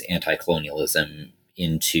brings anti-colonialism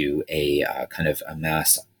into a kind of a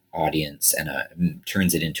mass audience and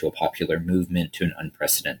turns it into a popular movement to an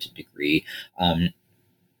unprecedented degree,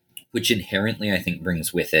 which inherently, I think,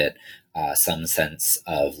 brings with it some sense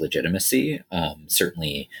of legitimacy.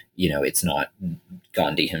 Certainly, it's not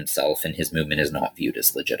Gandhi himself, and his movement is not viewed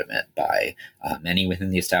as legitimate by many within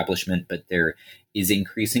the establishment, but there is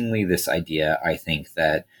increasingly this idea, I think,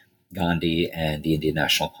 that Gandhi and the Indian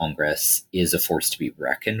National Congress is a force to be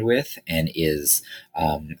reckoned with, and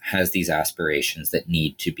has these aspirations that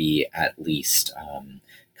need to be at least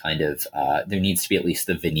there needs to be at least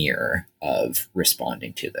the veneer of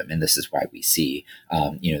responding to them. And this is why we see,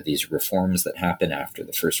 these reforms that happen after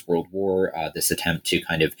the First World War, this attempt to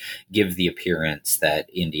kind of give the appearance that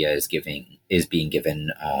India is being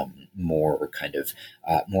given more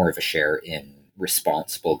of a share in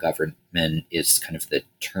responsible government is kind of the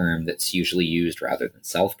term that's usually used rather than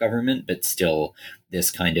self-government, but still this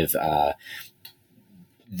kind of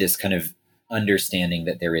understanding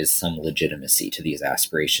that there is some legitimacy to these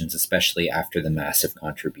aspirations, especially after the massive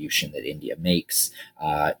contribution that India makes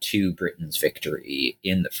to Britain's victory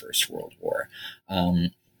in the First World War.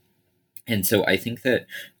 And so I think that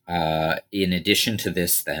in addition to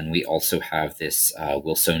this, then we also have this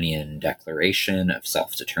Wilsonian Declaration of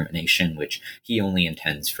Self-Determination, which he only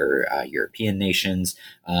intends for European nations.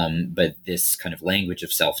 But this kind of language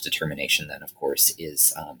of self-determination, then, of course,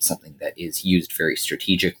 is something that is used very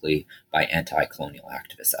strategically by anti-colonial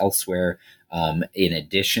activists elsewhere. In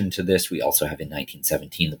addition to this, we also have in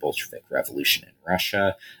 1917 the Bolshevik Revolution in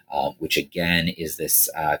Russia, which again is this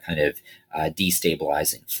kind of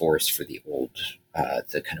destabilizing force for the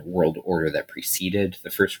kind of world order that preceded the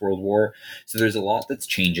First World War. So there's a lot that's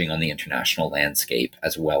changing on the international landscape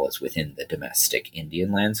as well as within the domestic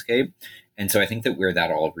Indian landscape. And so I think that where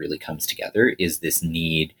that all really comes together is this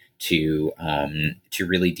need to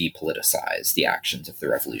really depoliticize the actions of the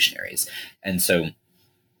revolutionaries. And so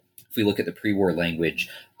if we look at the pre-war language,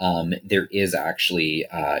 there is actually,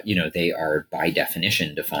 they are by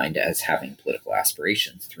definition defined as having political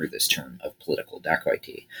aspirations through this term of political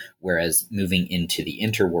dacoity. Whereas moving into the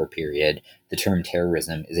interwar period, the term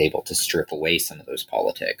terrorism is able to strip away some of those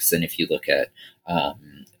politics. And if you look at,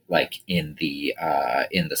 in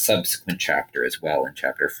the subsequent chapter as well, in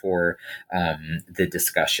chapter 4, the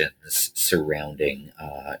discussions surrounding,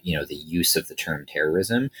 the use of the term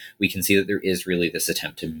terrorism, we can see that there is really this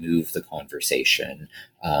attempt to move the conversation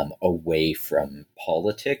away from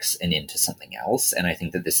politics and into something else. And I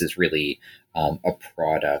think that this is really a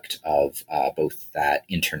product of both that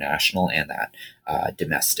international and that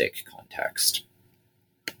domestic context.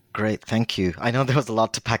 Great, thank you. I know there was a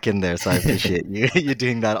lot to pack in there, so I appreciate you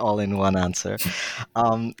doing that all in one answer.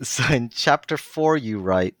 So in chapter 4, you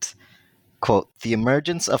write, quote, "The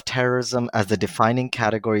emergence of terrorism as the defining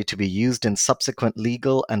category to be used in subsequent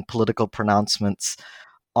legal and political pronouncements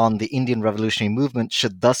on the Indian revolutionary movement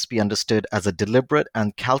should thus be understood as a deliberate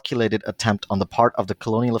and calculated attempt on the part of the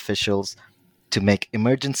colonial officials to make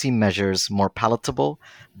emergency measures more palatable,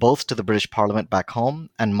 both to the British Parliament back home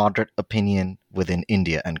and moderate opinion within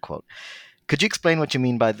India," end quote. Could you explain what you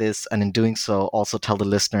mean by this, and in doing so, also tell the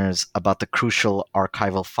listeners about the crucial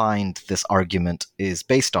archival find this argument is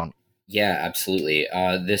based on? Yeah, absolutely.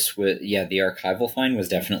 This was, yeah, the archival find was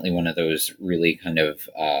definitely one of those really kind of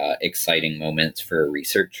exciting moments for a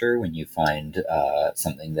researcher when you find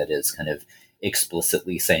something that is kind of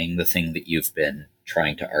explicitly saying the thing that you've been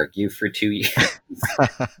trying to argue for 2 years.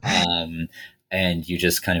 um, and you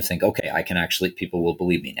just kind of think, okay, I can actually, people will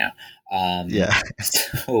believe me now. Yeah.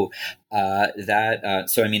 So I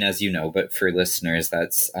mean, as you know, but for listeners,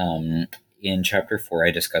 that's in chapter 4,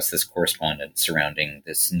 I discuss this correspondence surrounding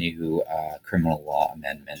this new criminal law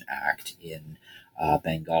amendment act in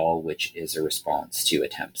Bengal, which is a response to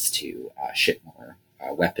attempts to ship more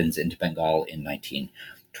weapons into Bengal in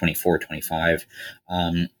 1924-25.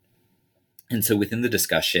 And so within the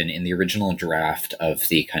discussion, in the original draft of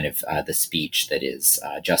the kind of the speech that is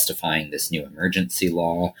justifying this new emergency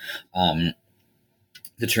law,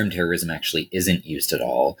 the term terrorism actually isn't used at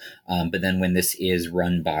all. But then when this is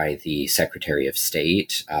run by the Secretary of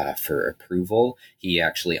State for approval, he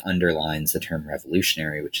actually underlines the term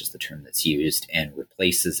revolutionary, which is the term that's used, and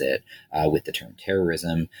replaces it with the term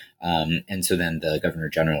terrorism. And so then the Governor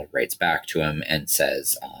General writes back to him and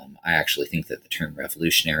says, I actually think that the term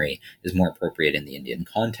revolutionary is more appropriate in the Indian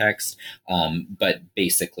context. But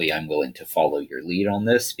basically, I'm willing to follow your lead on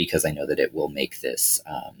this because I know that it will make this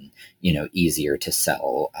easier to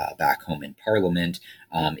sell back home in Parliament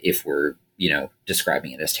if we're,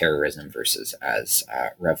 describing it as terrorism versus as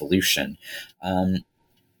revolution.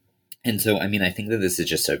 And so, I mean, I think that this is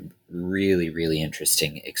just a really, really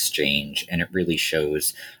interesting exchange, and it really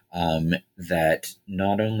shows that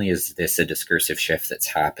not only is this a discursive shift that's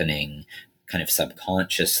happening kind of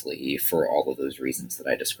subconsciously for all of those reasons that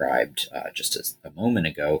I described just a moment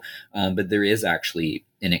ago, but there is actually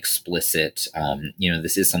an explicit,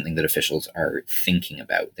 this is something that officials are thinking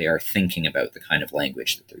about. They are thinking about the kind of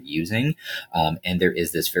language that they're using, and there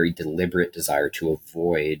is this very deliberate desire to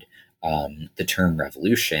avoid the term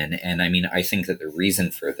revolution. And I mean, I think that the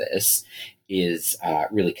reason for this is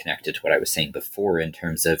really connected to what I was saying before in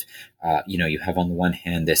terms of, you have on the one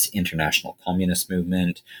hand this international communist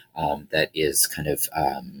movement that is kind of,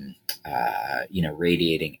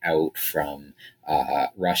 radiating out from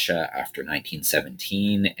Russia after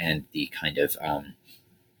 1917, and the kind of,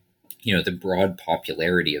 the broad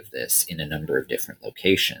popularity of this in a number of different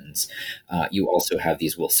locations. You also have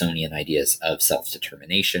these Wilsonian ideas of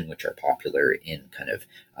self-determination, which are popular in kind of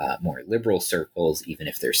more liberal circles, even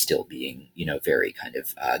if they're still being, very kind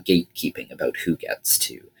of gatekeeping about who gets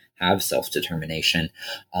to have self-determination.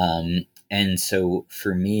 And so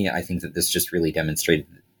for me, I think that this just really demonstrated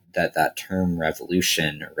that term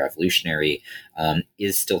revolution or revolutionary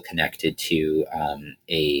is still connected to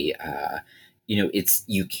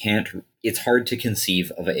it's hard to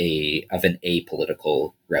conceive of an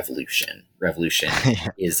apolitical revolution. Revolution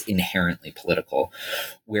is inherently political,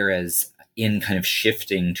 whereas in kind of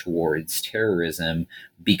shifting towards terrorism,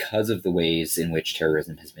 because of the ways in which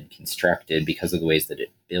terrorism has been constructed, because of the ways that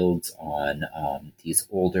it builds on these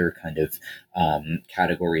older kind of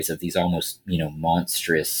categories of these almost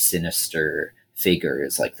monstrous, sinister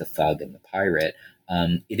figures like the thug and the pirate.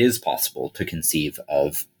 It is possible to conceive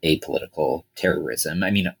of apolitical terrorism.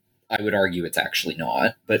 I mean, I would argue it's actually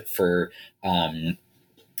not, but for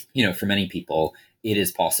many people, it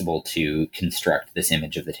is possible to construct this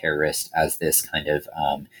image of the terrorist as this kind of,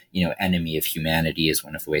 enemy of humanity is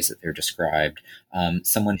one of the ways that they're described.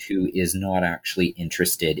 Someone who is not actually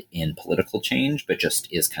interested in political change, but just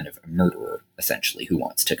is kind of a murderer, essentially, who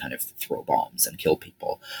wants to kind of throw bombs and kill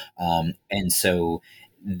people. And so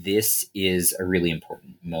this is a really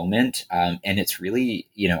important moment. And it's really,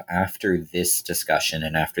 after this discussion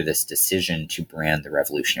and after this decision to brand the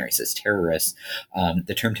revolutionaries as terrorists,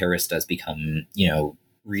 the term terrorist does become,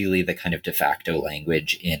 really the kind of de facto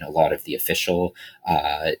language in a lot of the official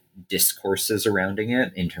discourses surrounding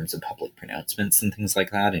it in terms of public pronouncements and things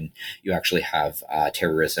like that. And you actually have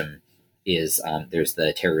terrorism is there's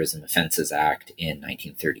the Terrorism Offenses Act in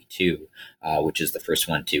 1932, which is the first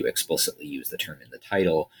one to explicitly use the term in the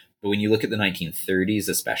title. But when you look at the 1930s,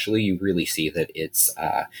 especially, you really see that it's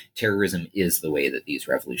terrorism is the way that these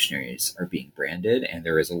revolutionaries are being branded, and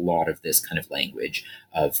there is a lot of this kind of language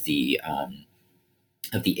of the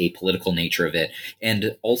apolitical nature of it,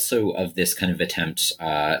 and also of this kind of attempt,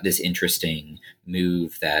 this interesting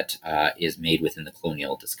move that is made within the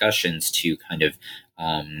colonial discussions to kind of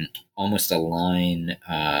almost align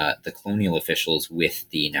the colonial officials with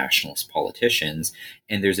the nationalist politicians.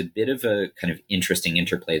 And there's a bit of a kind of interesting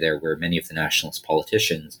interplay there where many of the nationalist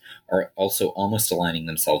politicians are also almost aligning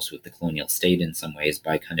themselves with the colonial state in some ways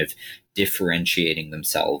by kind of differentiating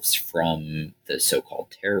themselves from the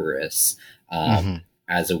so-called terrorists.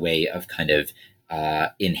 As a way of kind of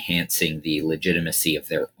enhancing the legitimacy of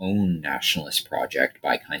their own nationalist project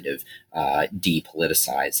by kind of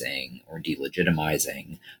depoliticizing or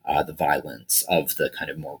delegitimizing the violence of the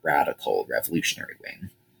kind of more radical revolutionary wing.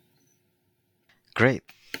 Great,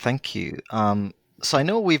 thank you. So I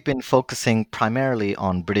know we've been focusing primarily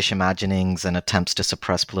on British imaginings and attempts to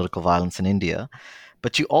suppress political violence in India,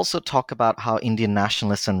 but you also talk about how Indian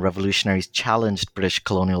nationalists and revolutionaries challenged British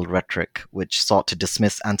colonial rhetoric, which sought to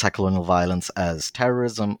dismiss anti-colonial violence as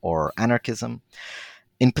terrorism or anarchism.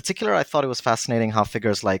 In particular, I thought it was fascinating how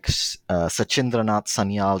figures like Sachindranath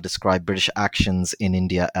Sanyal describe British actions in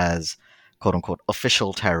India as quote unquote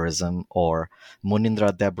official terrorism, or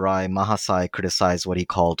Munindra Debrai Mahasai criticized what he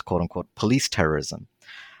called quote unquote police terrorism.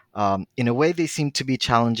 In a way, they seem to be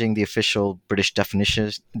challenging the official British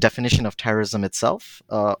definition of terrorism itself,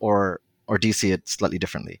 or do you see it slightly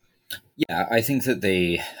differently? Yeah, I think that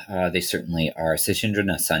they certainly are.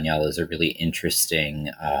 Sachindranath Sanyal is a really interesting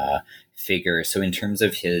figure. So in terms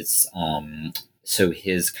of his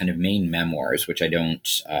his kind of main memoirs, which I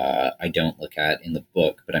don't look at in the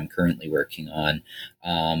book, but I'm currently working on,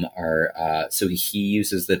 are so he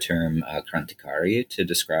uses the term Krantikari to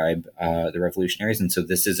describe the revolutionaries, and so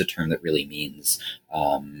this is a term that really means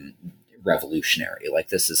revolutionary. Like,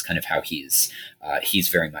 this is kind of how he's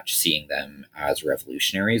very much seeing them as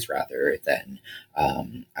revolutionaries rather than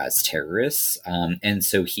as terrorists. And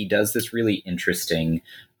so he does this really interesting.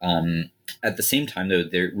 At the same time,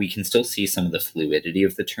 though, we can still see some of the fluidity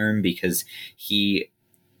of the term, because he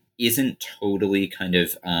isn't totally kind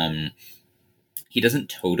of he doesn't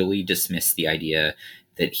totally dismiss the idea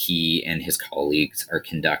that he and his colleagues are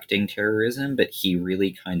conducting terrorism, but he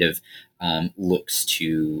really kind of looks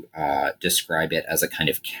to describe it as a kind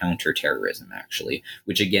of counterterrorism, actually,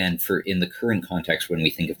 which again, in the current context, when we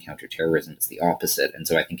think of counterterrorism, it's the opposite. And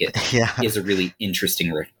so I think it is a really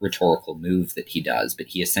interesting rhetorical move that he does, but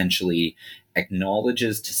he essentially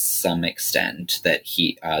acknowledges to some extent that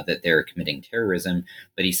that they're committing terrorism,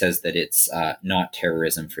 but he says that it's not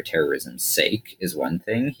terrorism for terrorism's sake is one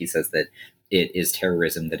thing. He says that it is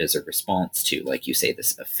terrorism that is a response to, like you say,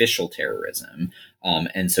 this official terrorism.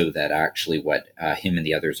 And so that actually what him and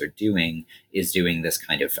the others are doing is doing this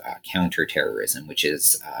kind of counterterrorism, which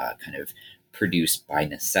is kind of produced by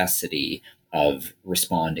necessity of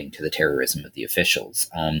responding to the terrorism of the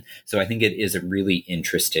officials. So I think it is a really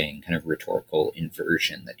interesting kind of rhetorical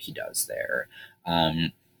inversion that he does there.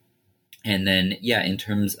 And then, in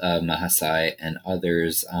terms of Mahasai and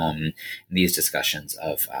others, these discussions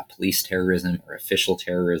of police terrorism or official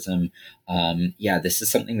terrorism, this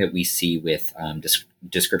is something that we see with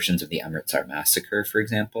descriptions of the Amritsar massacre, for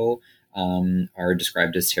example, are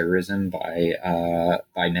described as terrorism by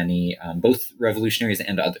many, both revolutionaries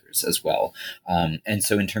and others as well. And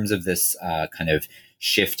so in terms of this kind of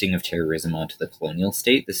shifting of terrorism onto the colonial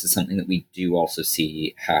state, this is something that we do also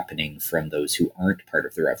see happening from those who aren't part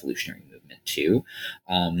of the revolutionary movement too.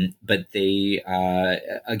 But they,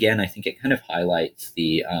 again, I think it kind of highlights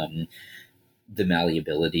the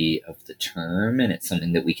malleability of the term, and it's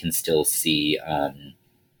something that we can still see.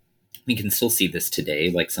 We can still see this today,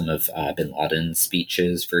 like some of bin Laden's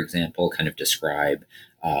speeches, for example, kind of describe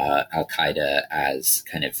Al-Qaeda as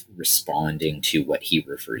kind of responding to what he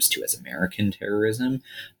refers to as American terrorism.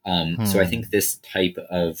 So I think this type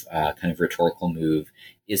of kind of rhetorical move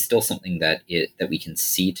is still something that we can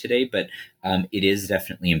see today, but it is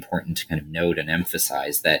definitely important to kind of note and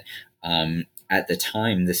emphasize that at the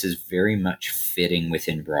time, this is very much fitting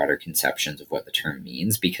within broader conceptions of what the term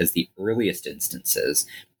means, because the earliest instances,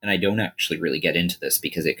 and I don't actually really get into this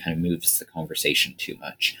because it kind of moves the conversation too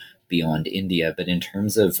much beyond India, but in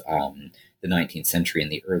terms of the 19th century and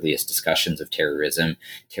the earliest discussions of terrorism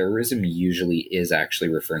usually is actually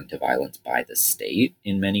referring to violence by the state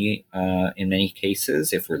in many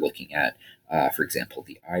cases. If we're looking at for example,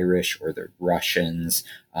 the Irish or the Russians.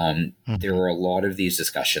 There were a lot of these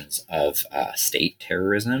discussions of state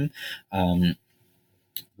terrorism.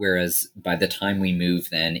 Whereas by the time we move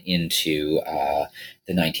then into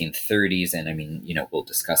the 1930s, and I mean, we'll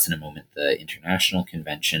discuss in a moment the International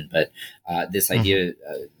Convention, but this idea,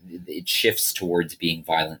 it shifts towards being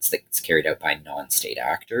violence that's carried out by non-state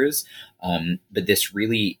actors. But this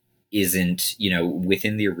really isn't,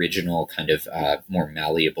 within the original kind of more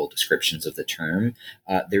malleable descriptions of the term,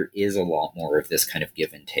 there is a lot more of this kind of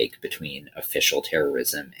give and take between official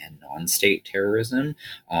terrorism and non-state terrorism.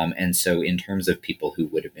 And so in terms of people who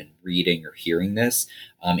would have been reading or hearing this,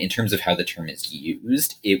 in terms of how the term is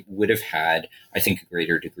used, it would have had, I think, a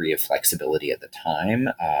greater degree of flexibility at the time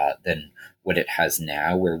than what it has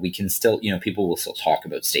now, where we can still, people will still talk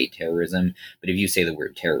about state terrorism, but if you say the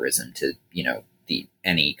word terrorism to,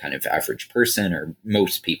 any kind of average person or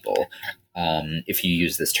most people, if you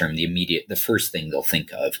use this term, the first thing they'll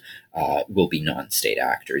think of will be non-state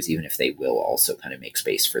actors, even if they will also kind of make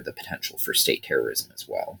space for the potential for state terrorism as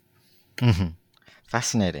well. Mm-hmm.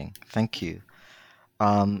 Fascinating. Thank you.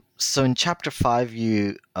 So in Chapter 5,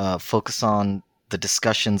 you focus on the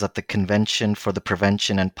discussions at the Convention for the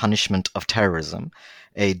Prevention and Punishment of Terrorism,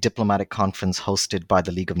 a diplomatic conference hosted by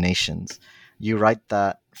the League of Nations. You write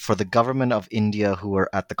that for the government of India who were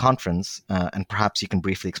at the conference, and perhaps you can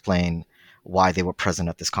briefly explain why they were present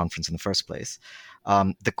at this conference in the first place,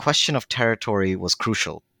 the question of territory was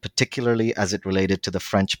crucial, particularly as it related to the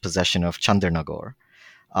French possession of Chandernagore.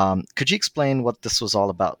 Could you explain what this was all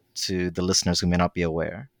about to the listeners who may not be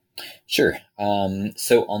aware? Sure.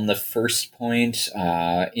 So on the first point,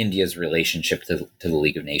 India's relationship to the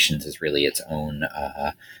League of Nations is really its own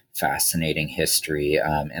fascinating history.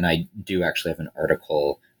 And I do actually have an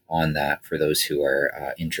article on that for those who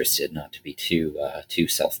are interested, not to be too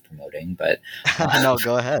self-promoting, but no,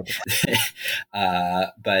 go ahead.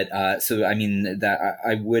 So I mean that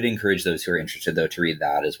I would encourage those who are interested though to read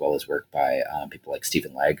that as well as work by people like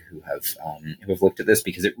Stephen Legge who have looked at this,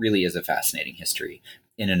 because it really is a fascinating history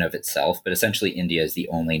in and of itself. But essentially, India is the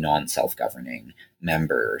only non-self-governing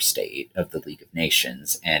member state of the League of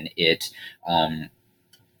Nations, and it's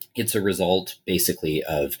a result basically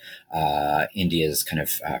of India's kind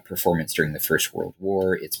of performance during the First World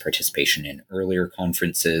War, its participation in earlier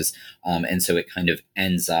conferences. And so it kind of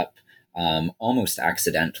ends up almost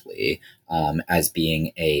accidentally as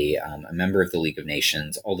being a member of the League of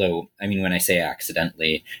Nations. Although, I mean, when I say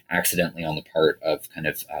accidentally on the part of kind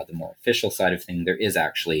of the more official side of things, there is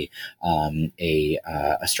actually a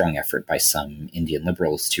strong effort by some Indian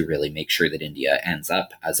liberals to really make sure that India ends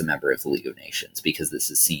up as a member of the League of Nations, because this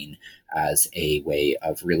is seen as a way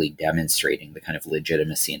of really demonstrating the kind of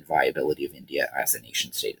legitimacy and viability of India as a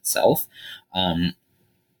nation state itself.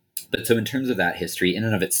 But so in terms of that history, in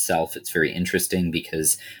and of itself, it's very interesting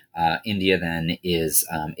because India then is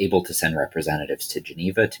able to send representatives to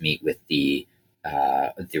Geneva to meet with the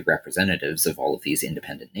representatives of all of these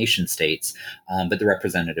independent nation states. But the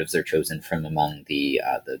representatives are chosen from among the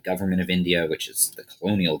government of India, which is the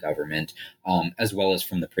colonial government, as well as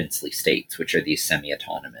from the princely states, which are these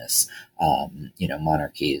semi-autonomous,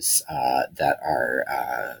 monarchies that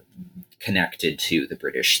are connected to the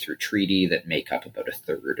British through treaty, that make up about a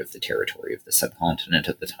third of the territory of the subcontinent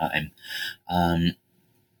at the time.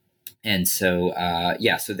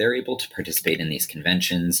 So they're able to participate in these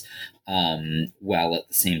conventions, while at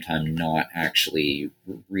the same time not actually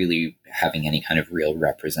really having any kind of real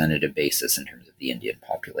representative basis in terms of the Indian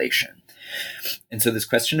population. And so this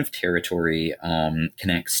question of territory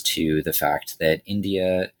connects to the fact that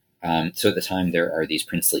India, so at the time there are these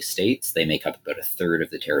princely states. They make up about a third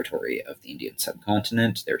of the territory of the Indian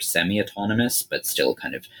subcontinent. They're semi-autonomous, but still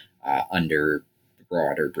kind of under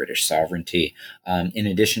broader British sovereignty. In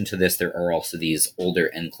addition to this, there are also these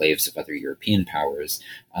older enclaves of other European powers.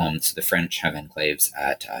 So the French have enclaves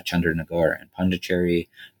at Chandernagore and Pondicherry.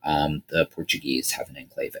 The Portuguese have an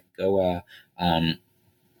enclave at Goa.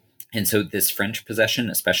 And so this French possession,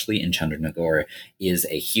 especially in Chandernagore, is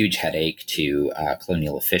a huge headache to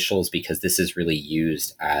colonial officials, because this is really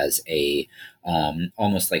used as a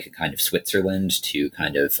almost like a kind of Switzerland to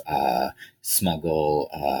kind of smuggle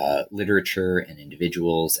literature and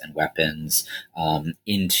individuals and weapons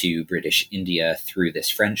into British India through this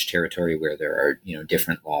French territory, where there are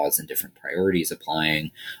different laws and different priorities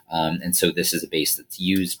applying. And so this is a base that's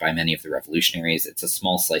used by many of the revolutionaries. It's a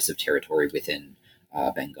small slice of territory within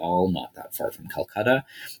Bengal, not that far from Calcutta.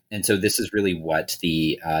 And so this is really what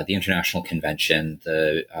the International Convention,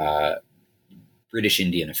 the British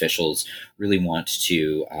Indian officials really want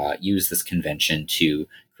to use this convention to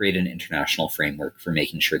create an international framework for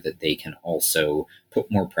making sure that they can also put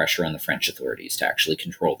more pressure on the French authorities to actually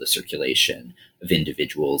control the circulation of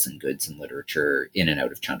individuals and goods and literature in and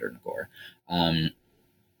out of Chandernagore.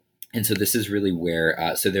 And so this is really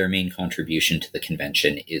where, so their main contribution to the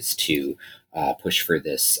convention is to push for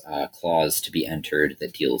this clause to be entered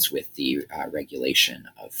that deals with the regulation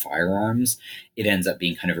of firearms. It ends up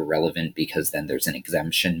being kind of irrelevant because then there's an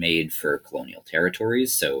exemption made for colonial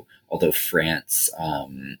territories. So although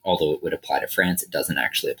although it would apply to France, it doesn't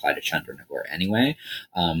actually apply to Chandernagore anyway.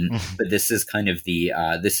 But this is kind of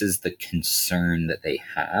this is the concern that they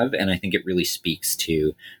have. And I think it really speaks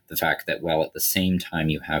to the fact that, well, at the same time,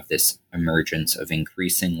 you have this emergence of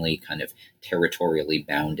increasingly kind of territorially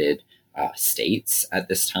bounded states at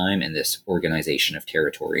this time, and this organization of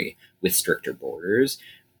territory with stricter borders.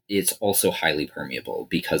 it's also highly permeable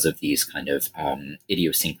because of these kind of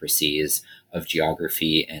idiosyncrasies of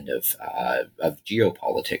geography and of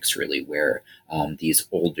geopolitics, really, where these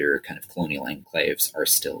older kind of colonial enclaves are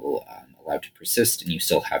still allowed to persist, and you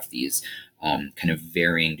still have these kind of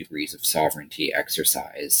varying degrees of sovereignty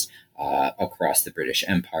exercised across the British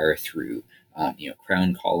Empire through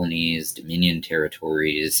crown colonies, dominion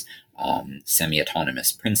territories,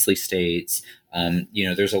 semi-autonomous princely states.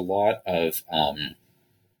 There's a lot of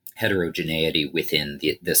heterogeneity within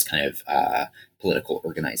this kind of political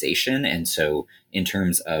organization. And so in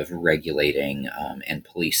terms of regulating and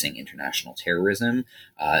policing international terrorism,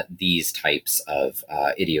 these types of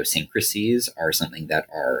idiosyncrasies are something that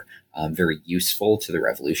are very useful to the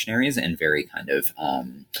revolutionaries and very kind of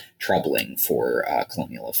troubling for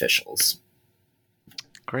colonial officials.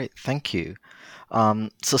 Great, thank you.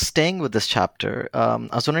 So staying with this chapter, I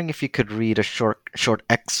was wondering if you could read a short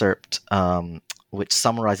excerpt which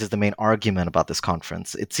summarizes the main argument about this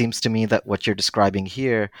conference. It seems to me that what you're describing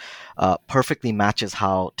here perfectly matches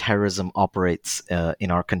how terrorism operates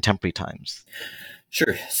in our contemporary times.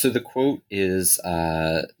 Sure. So the quote is,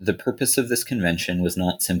 the purpose of this convention was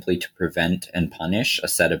not simply to prevent and punish a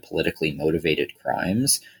set of politically motivated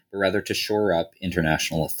crimes, but rather to shore up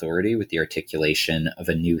international authority with the articulation of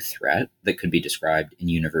a new threat that could be described in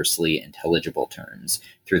universally intelligible terms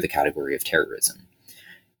through the category of terrorism.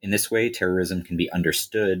 In this way, terrorism can be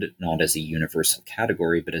understood not as a universal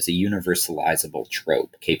category, but as a universalizable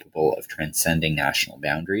trope capable of transcending national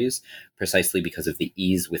boundaries, precisely because of the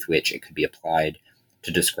ease with which it could be applied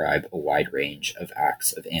to describe a wide range of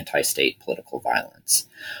acts of anti-state political violence.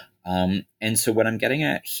 And so what I'm getting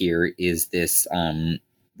at here is this,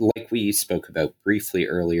 like we spoke about briefly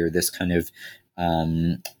earlier, this kind of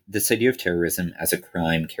this idea of terrorism as a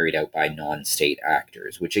crime carried out by non-state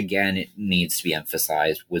actors, which again, it needs to be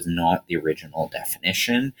emphasized, was not the original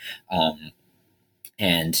definition.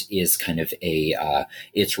 And is kind of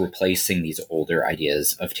it's replacing these older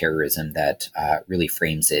ideas of terrorism that really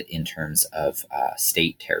frames it in terms of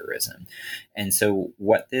state terrorism. And so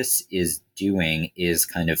what this is doing is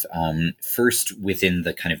kind of first, within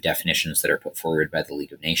the kind of definitions that are put forward by the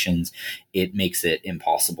League of Nations, it makes it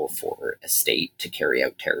impossible for a state to carry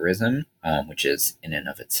out terrorism, which is in and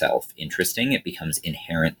of itself interesting. It becomes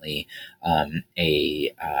inherently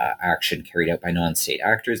a action carried out by non-state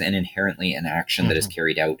actors, and inherently an action that is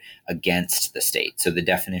carried out against the state. So the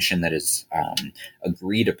definition that is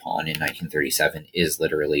agreed upon in 1937 is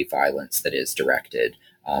literally violence that is directed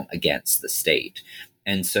against the state.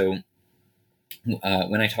 And so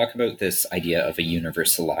when I talk about this idea of the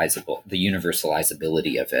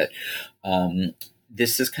universalizability of it,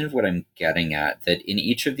 this is kind of what I'm getting at, that in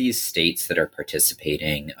each of these states that are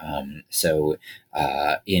participating,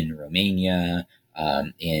 in Romania,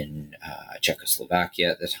 in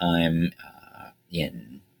Czechoslovakia at the time,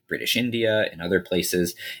 in British India and other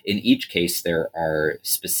places, in each case there are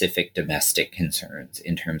specific domestic concerns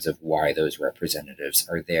in terms of why those representatives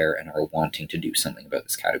are there and are wanting to do something about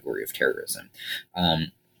this category of terrorism.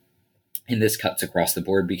 And this cuts across the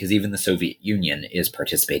board because even the Soviet Union is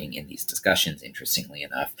participating in these discussions, interestingly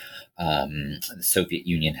enough. The Soviet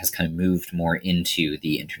Union has kind of moved more into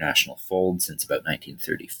the international fold since about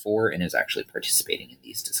 1934 and is actually participating in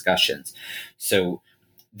these discussions. So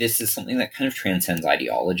this is something that kind of transcends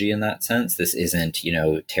ideology in that sense. This isn't,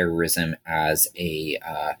 terrorism as a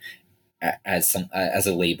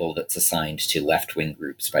label that's assigned to left-wing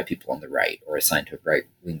groups by people on the right, or assigned to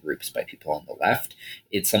right-wing groups by people on the left.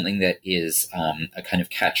 It's something that is a kind of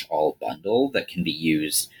catch-all bundle that can be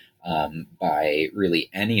used by really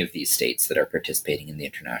any of these states that are participating in the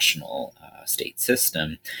international state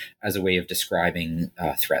system as a way of describing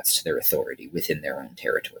threats to their authority within their own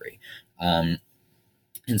territory.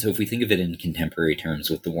 And so if we think of it in contemporary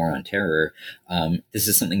terms with the War on Terror, this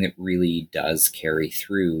is something that really does carry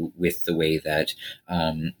through with the way that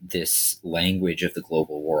this language of the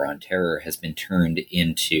global war on terror has been turned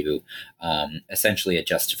into essentially a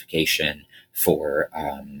justification for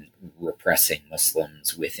repressing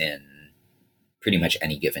Muslims within pretty much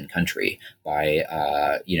any given country by,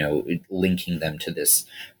 linking them to this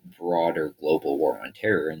broader global war on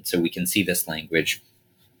terror. And so we can see this language,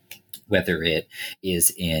 whether it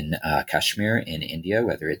is in Kashmir in India,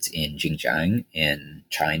 whether it's in Xinjiang in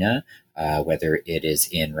China, whether it is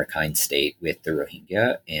in Rakhine State with the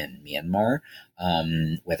Rohingya in Myanmar,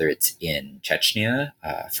 whether it's in Chechnya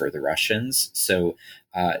for the Russians. So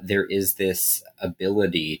there is this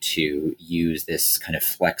ability to use this kind of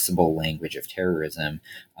flexible language of terrorism.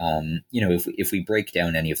 If we break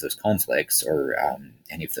down any of those conflicts, or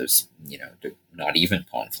any of those, not even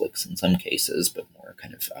conflicts in some cases, but more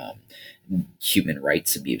kind of human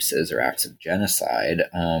rights abuses or acts of genocide,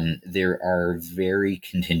 there are very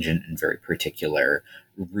contingent and very particular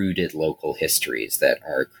rooted local histories that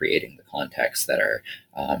are creating the context that are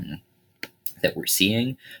that we're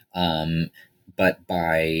seeing. But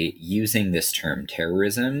by using this term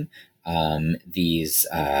terrorism, these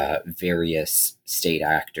various state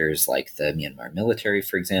actors, like the Myanmar military,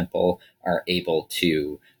 for example, are able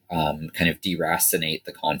to kind of deracinate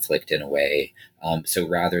the conflict in a way. So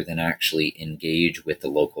rather than actually engage with the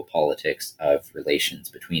local politics of relations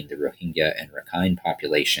between the Rohingya and Rakhine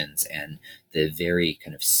populations and the very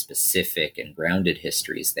kind of specific and grounded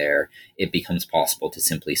histories there, it becomes possible to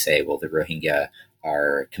simply say, well, the Rohingya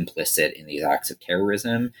are complicit in these acts of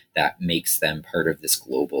terrorism. That makes them part of this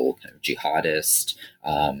global kind of jihadist,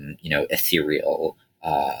 ethereal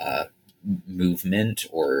movement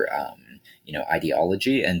or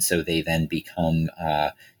ideology, and so they then become.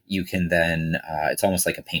 You can then, it's almost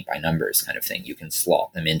like a paint by numbers kind of thing. You can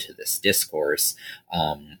slot them into this discourse,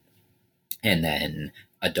 and then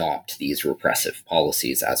adopt these repressive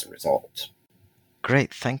policies as a result.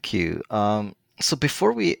 Great, thank you. So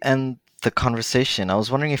before we end the conversation, I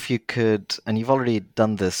was wondering if you could, and you've already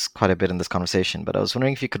done this quite a bit in this conversation, but I was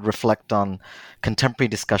wondering if you could reflect on contemporary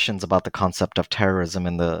discussions about the concept of terrorism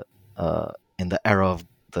in the era of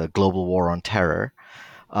the global war on terror.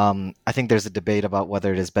 I think there's a debate about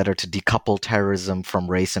whether it is better to decouple terrorism from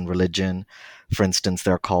race and religion. For instance,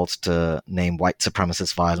 there are calls to name white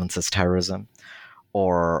supremacist violence as terrorism,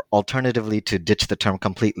 or alternatively to ditch the term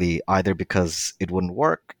completely, either because it wouldn't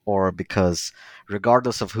work or because,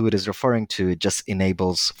 regardless of who it is referring to, it just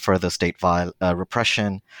enables further state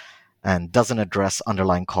repression and doesn't address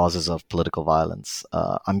underlying causes of political violence.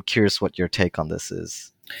 I'm curious what your take on this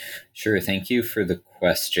is. Sure, thank you for the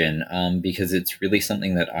question, because it's really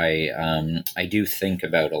something that I do think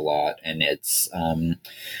about a lot, and it's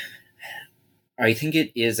I think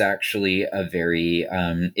it is actually a very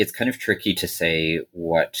it's kind of tricky to say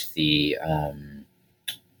what the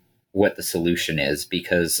solution is,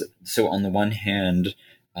 because so on the one hand,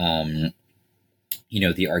 the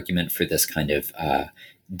argument for this kind of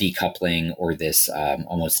decoupling, or this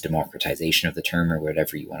almost democratization of the term, or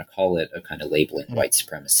whatever you want to call it, of kind of labeling white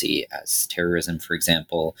supremacy as terrorism, for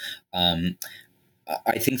example.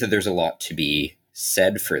 I think that there's a lot to be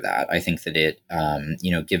said for that. I think that it,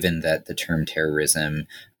 given that the term terrorism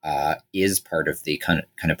is part of the kind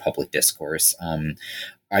of public discourse,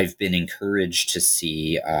 I've been encouraged to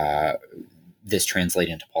see this translate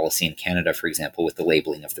into policy in Canada, for example, with the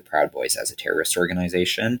labeling of the Proud Boys as a terrorist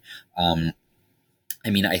organization.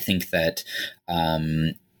 I think that,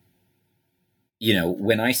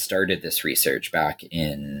 when I started this research back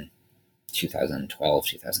in 2012,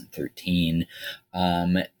 2013,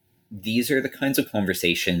 these are the kinds of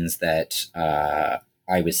conversations that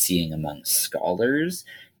I was seeing among scholars.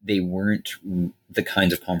 They weren't the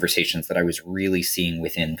kinds of conversations that I was really seeing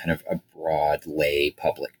within kind of a broad lay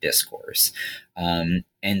public discourse. And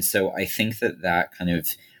so I think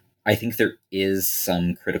I think there is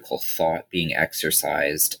some critical thought being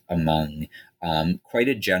exercised among quite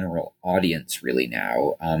a general audience really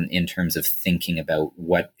now, in terms of thinking about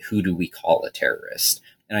who do we call a terrorist.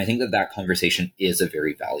 And I think that conversation is a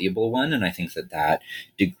very valuable one. And I think that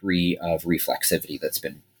degree of reflexivity that's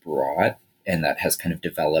been brought and that has kind of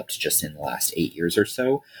developed just in the last 8 years or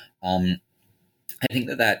so, I think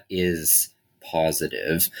that is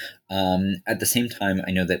positive. At the same time,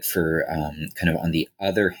 I know that for kind of on the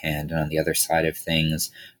other hand and on the other side of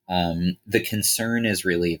things, the concern is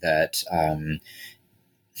really that,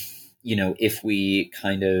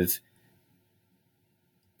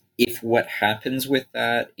 if what happens with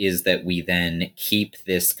that is that we then keep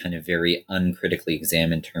this kind of very uncritically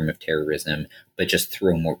examined term of terrorism, but just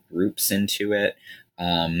throw more groups into it,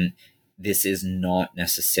 this is not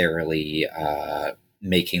necessarily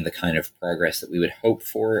making the kind of progress that we would hope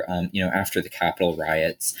for. After the Capitol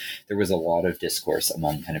riots, there was a lot of discourse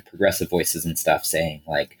among kind of progressive voices and stuff saying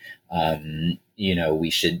like, we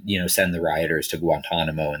should, send the rioters to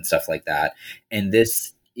Guantanamo and stuff like that. And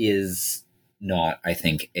this is not, I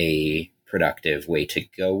think, a productive way to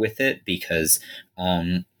go with it, because,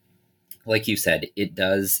 like you said, it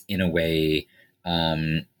does in a way,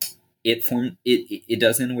 it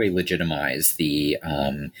does in a way legitimize the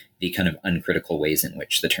kind of uncritical ways in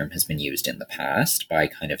which the term has been used in the past by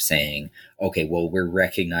kind of saying, okay, well, we're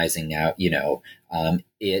recognizing now,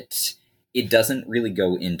 it doesn't really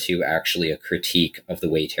go into actually a critique of the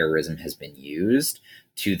way terrorism has been used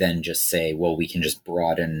to then just say, well, we can just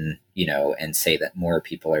broaden, and say that more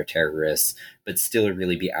people are terrorists, but still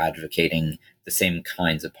really be advocating the same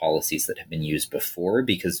kinds of policies that have been used before,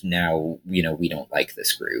 because now, we don't like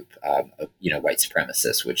this group, white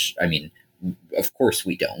supremacists, which, I mean, of course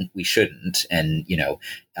we don't, we shouldn't. And,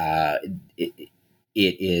 it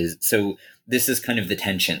is, so this is kind of the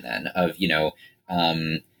tension then of,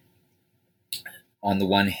 on the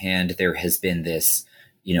one hand, there has been this,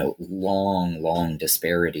 long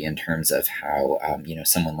disparity in terms of how,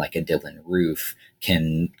 someone like a Dylann Roof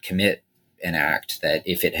can commit an act that,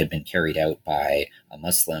 if it had been carried out by a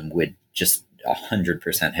Muslim, would just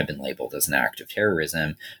 100% have been labeled as an act of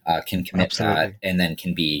terrorism, can commit Absolutely. that, and then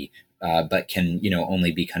can be, but can,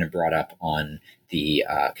 only be kind of brought up on the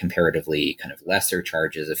comparatively kind of lesser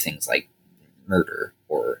charges of things like murder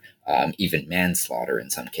or even manslaughter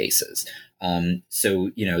in some cases.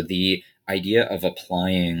 So, the idea of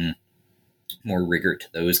applying more rigor to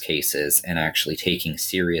those cases and actually taking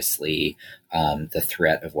seriously the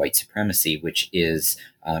threat of white supremacy, which is,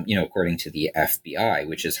 according to the FBI,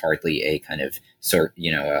 which is hardly a kind of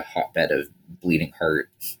a hotbed of bleeding heart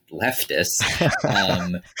leftists,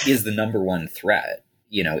 is the number one threat,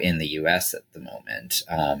 in the US at the moment,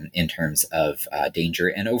 in terms of danger.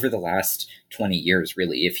 And over the last 20 years,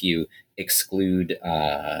 really, if you exclude,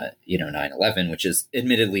 9/11, which is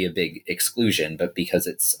admittedly a big exclusion, but because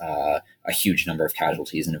it's a huge number of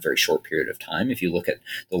casualties in a very short period of time, if you look at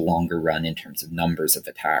the longer run in terms of numbers of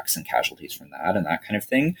attacks and casualties from that and that kind of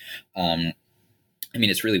thing,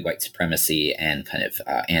 it's really white supremacy and kind of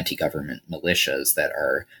anti-government militias that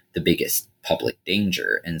are the biggest public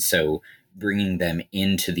danger. And so bringing them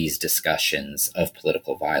into these discussions of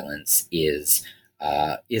political violence is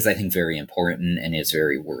I think very important and is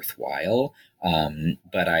very worthwhile.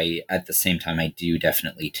 But at the same time, I do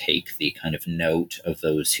definitely take the kind of note of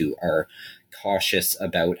those who are cautious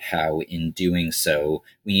about how, in doing so,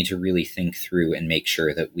 we need to really think through and make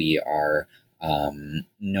sure that we are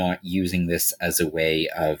not using this as a way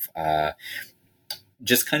of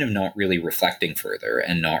just kind of not really reflecting further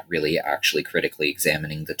and not really actually critically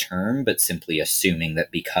examining the term, but simply assuming that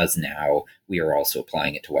because now we are also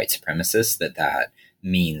applying it to white supremacists, that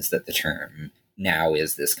means that the term now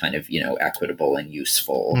is this kind of, equitable and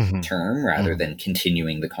useful term, rather than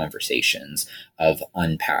continuing the conversations of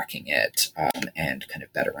unpacking it and kind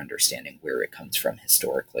of better understanding where it comes from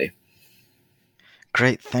historically.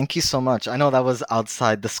 Great. Thank you so much. I know that was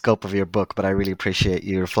outside the scope of your book, but I really appreciate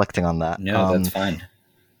you reflecting on that. No, that's fine.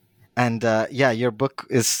 And your book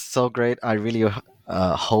is so great. I really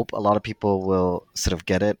hope a lot of people will sort of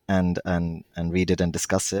get it and read it and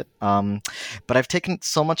discuss it. But I've taken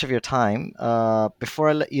so much of your time. Before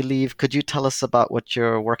I let you leave, could you tell us about what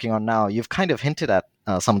you're working on now? You've kind of hinted at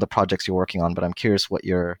some of the projects you're working on, but I'm curious what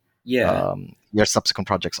your subsequent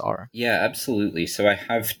projects are. Yeah, absolutely. So I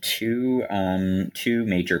have two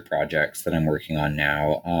major projects that I'm working on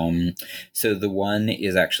now. So the one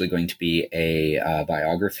is actually going to be a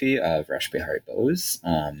biography of Rash Behari Bose.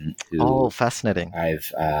 Who fascinating!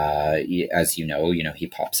 I've, as you know, he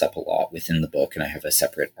pops up a lot within the book, and I have a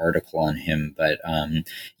separate article on him. But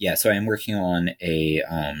so I am working on a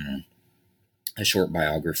short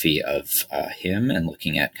biography of him and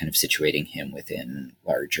looking at kind of situating him within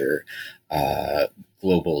larger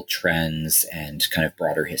global trends and kind of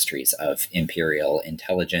broader histories of imperial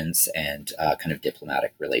intelligence and kind of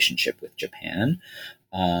diplomatic relationship with Japan.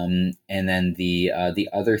 And then the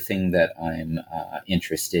other thing that I'm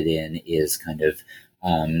interested in is kind of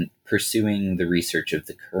pursuing the research of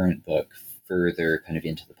the current book further kind of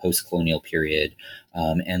into the post-colonial period,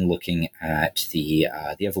 and looking at the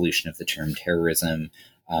evolution of the term terrorism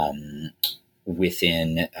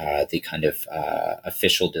within the kind of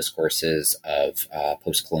official discourses of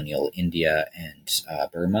post-colonial India and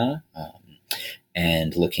Burma,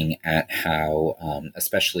 and looking at how,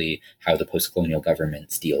 especially how the post-colonial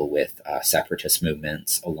governments deal with separatist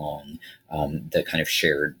movements along the kind of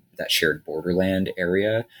shared borderland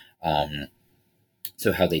area.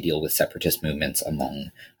 So how they deal with separatist movements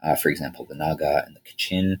among, for example, the Naga and the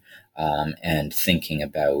Kachin, and thinking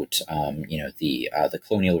about, the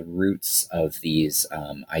colonial roots of these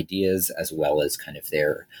ideas, as well as kind of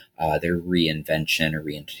their reinvention or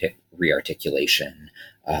rearticulation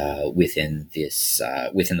within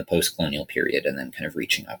the post-colonial period, and then kind of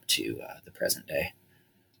reaching up to the present day.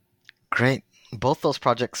 Great. Both those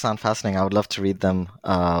projects sound fascinating. I would love to read them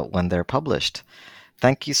when they're published.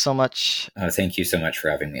 Thank you so much. Thank you so much for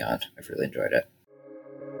having me on. I've really enjoyed it.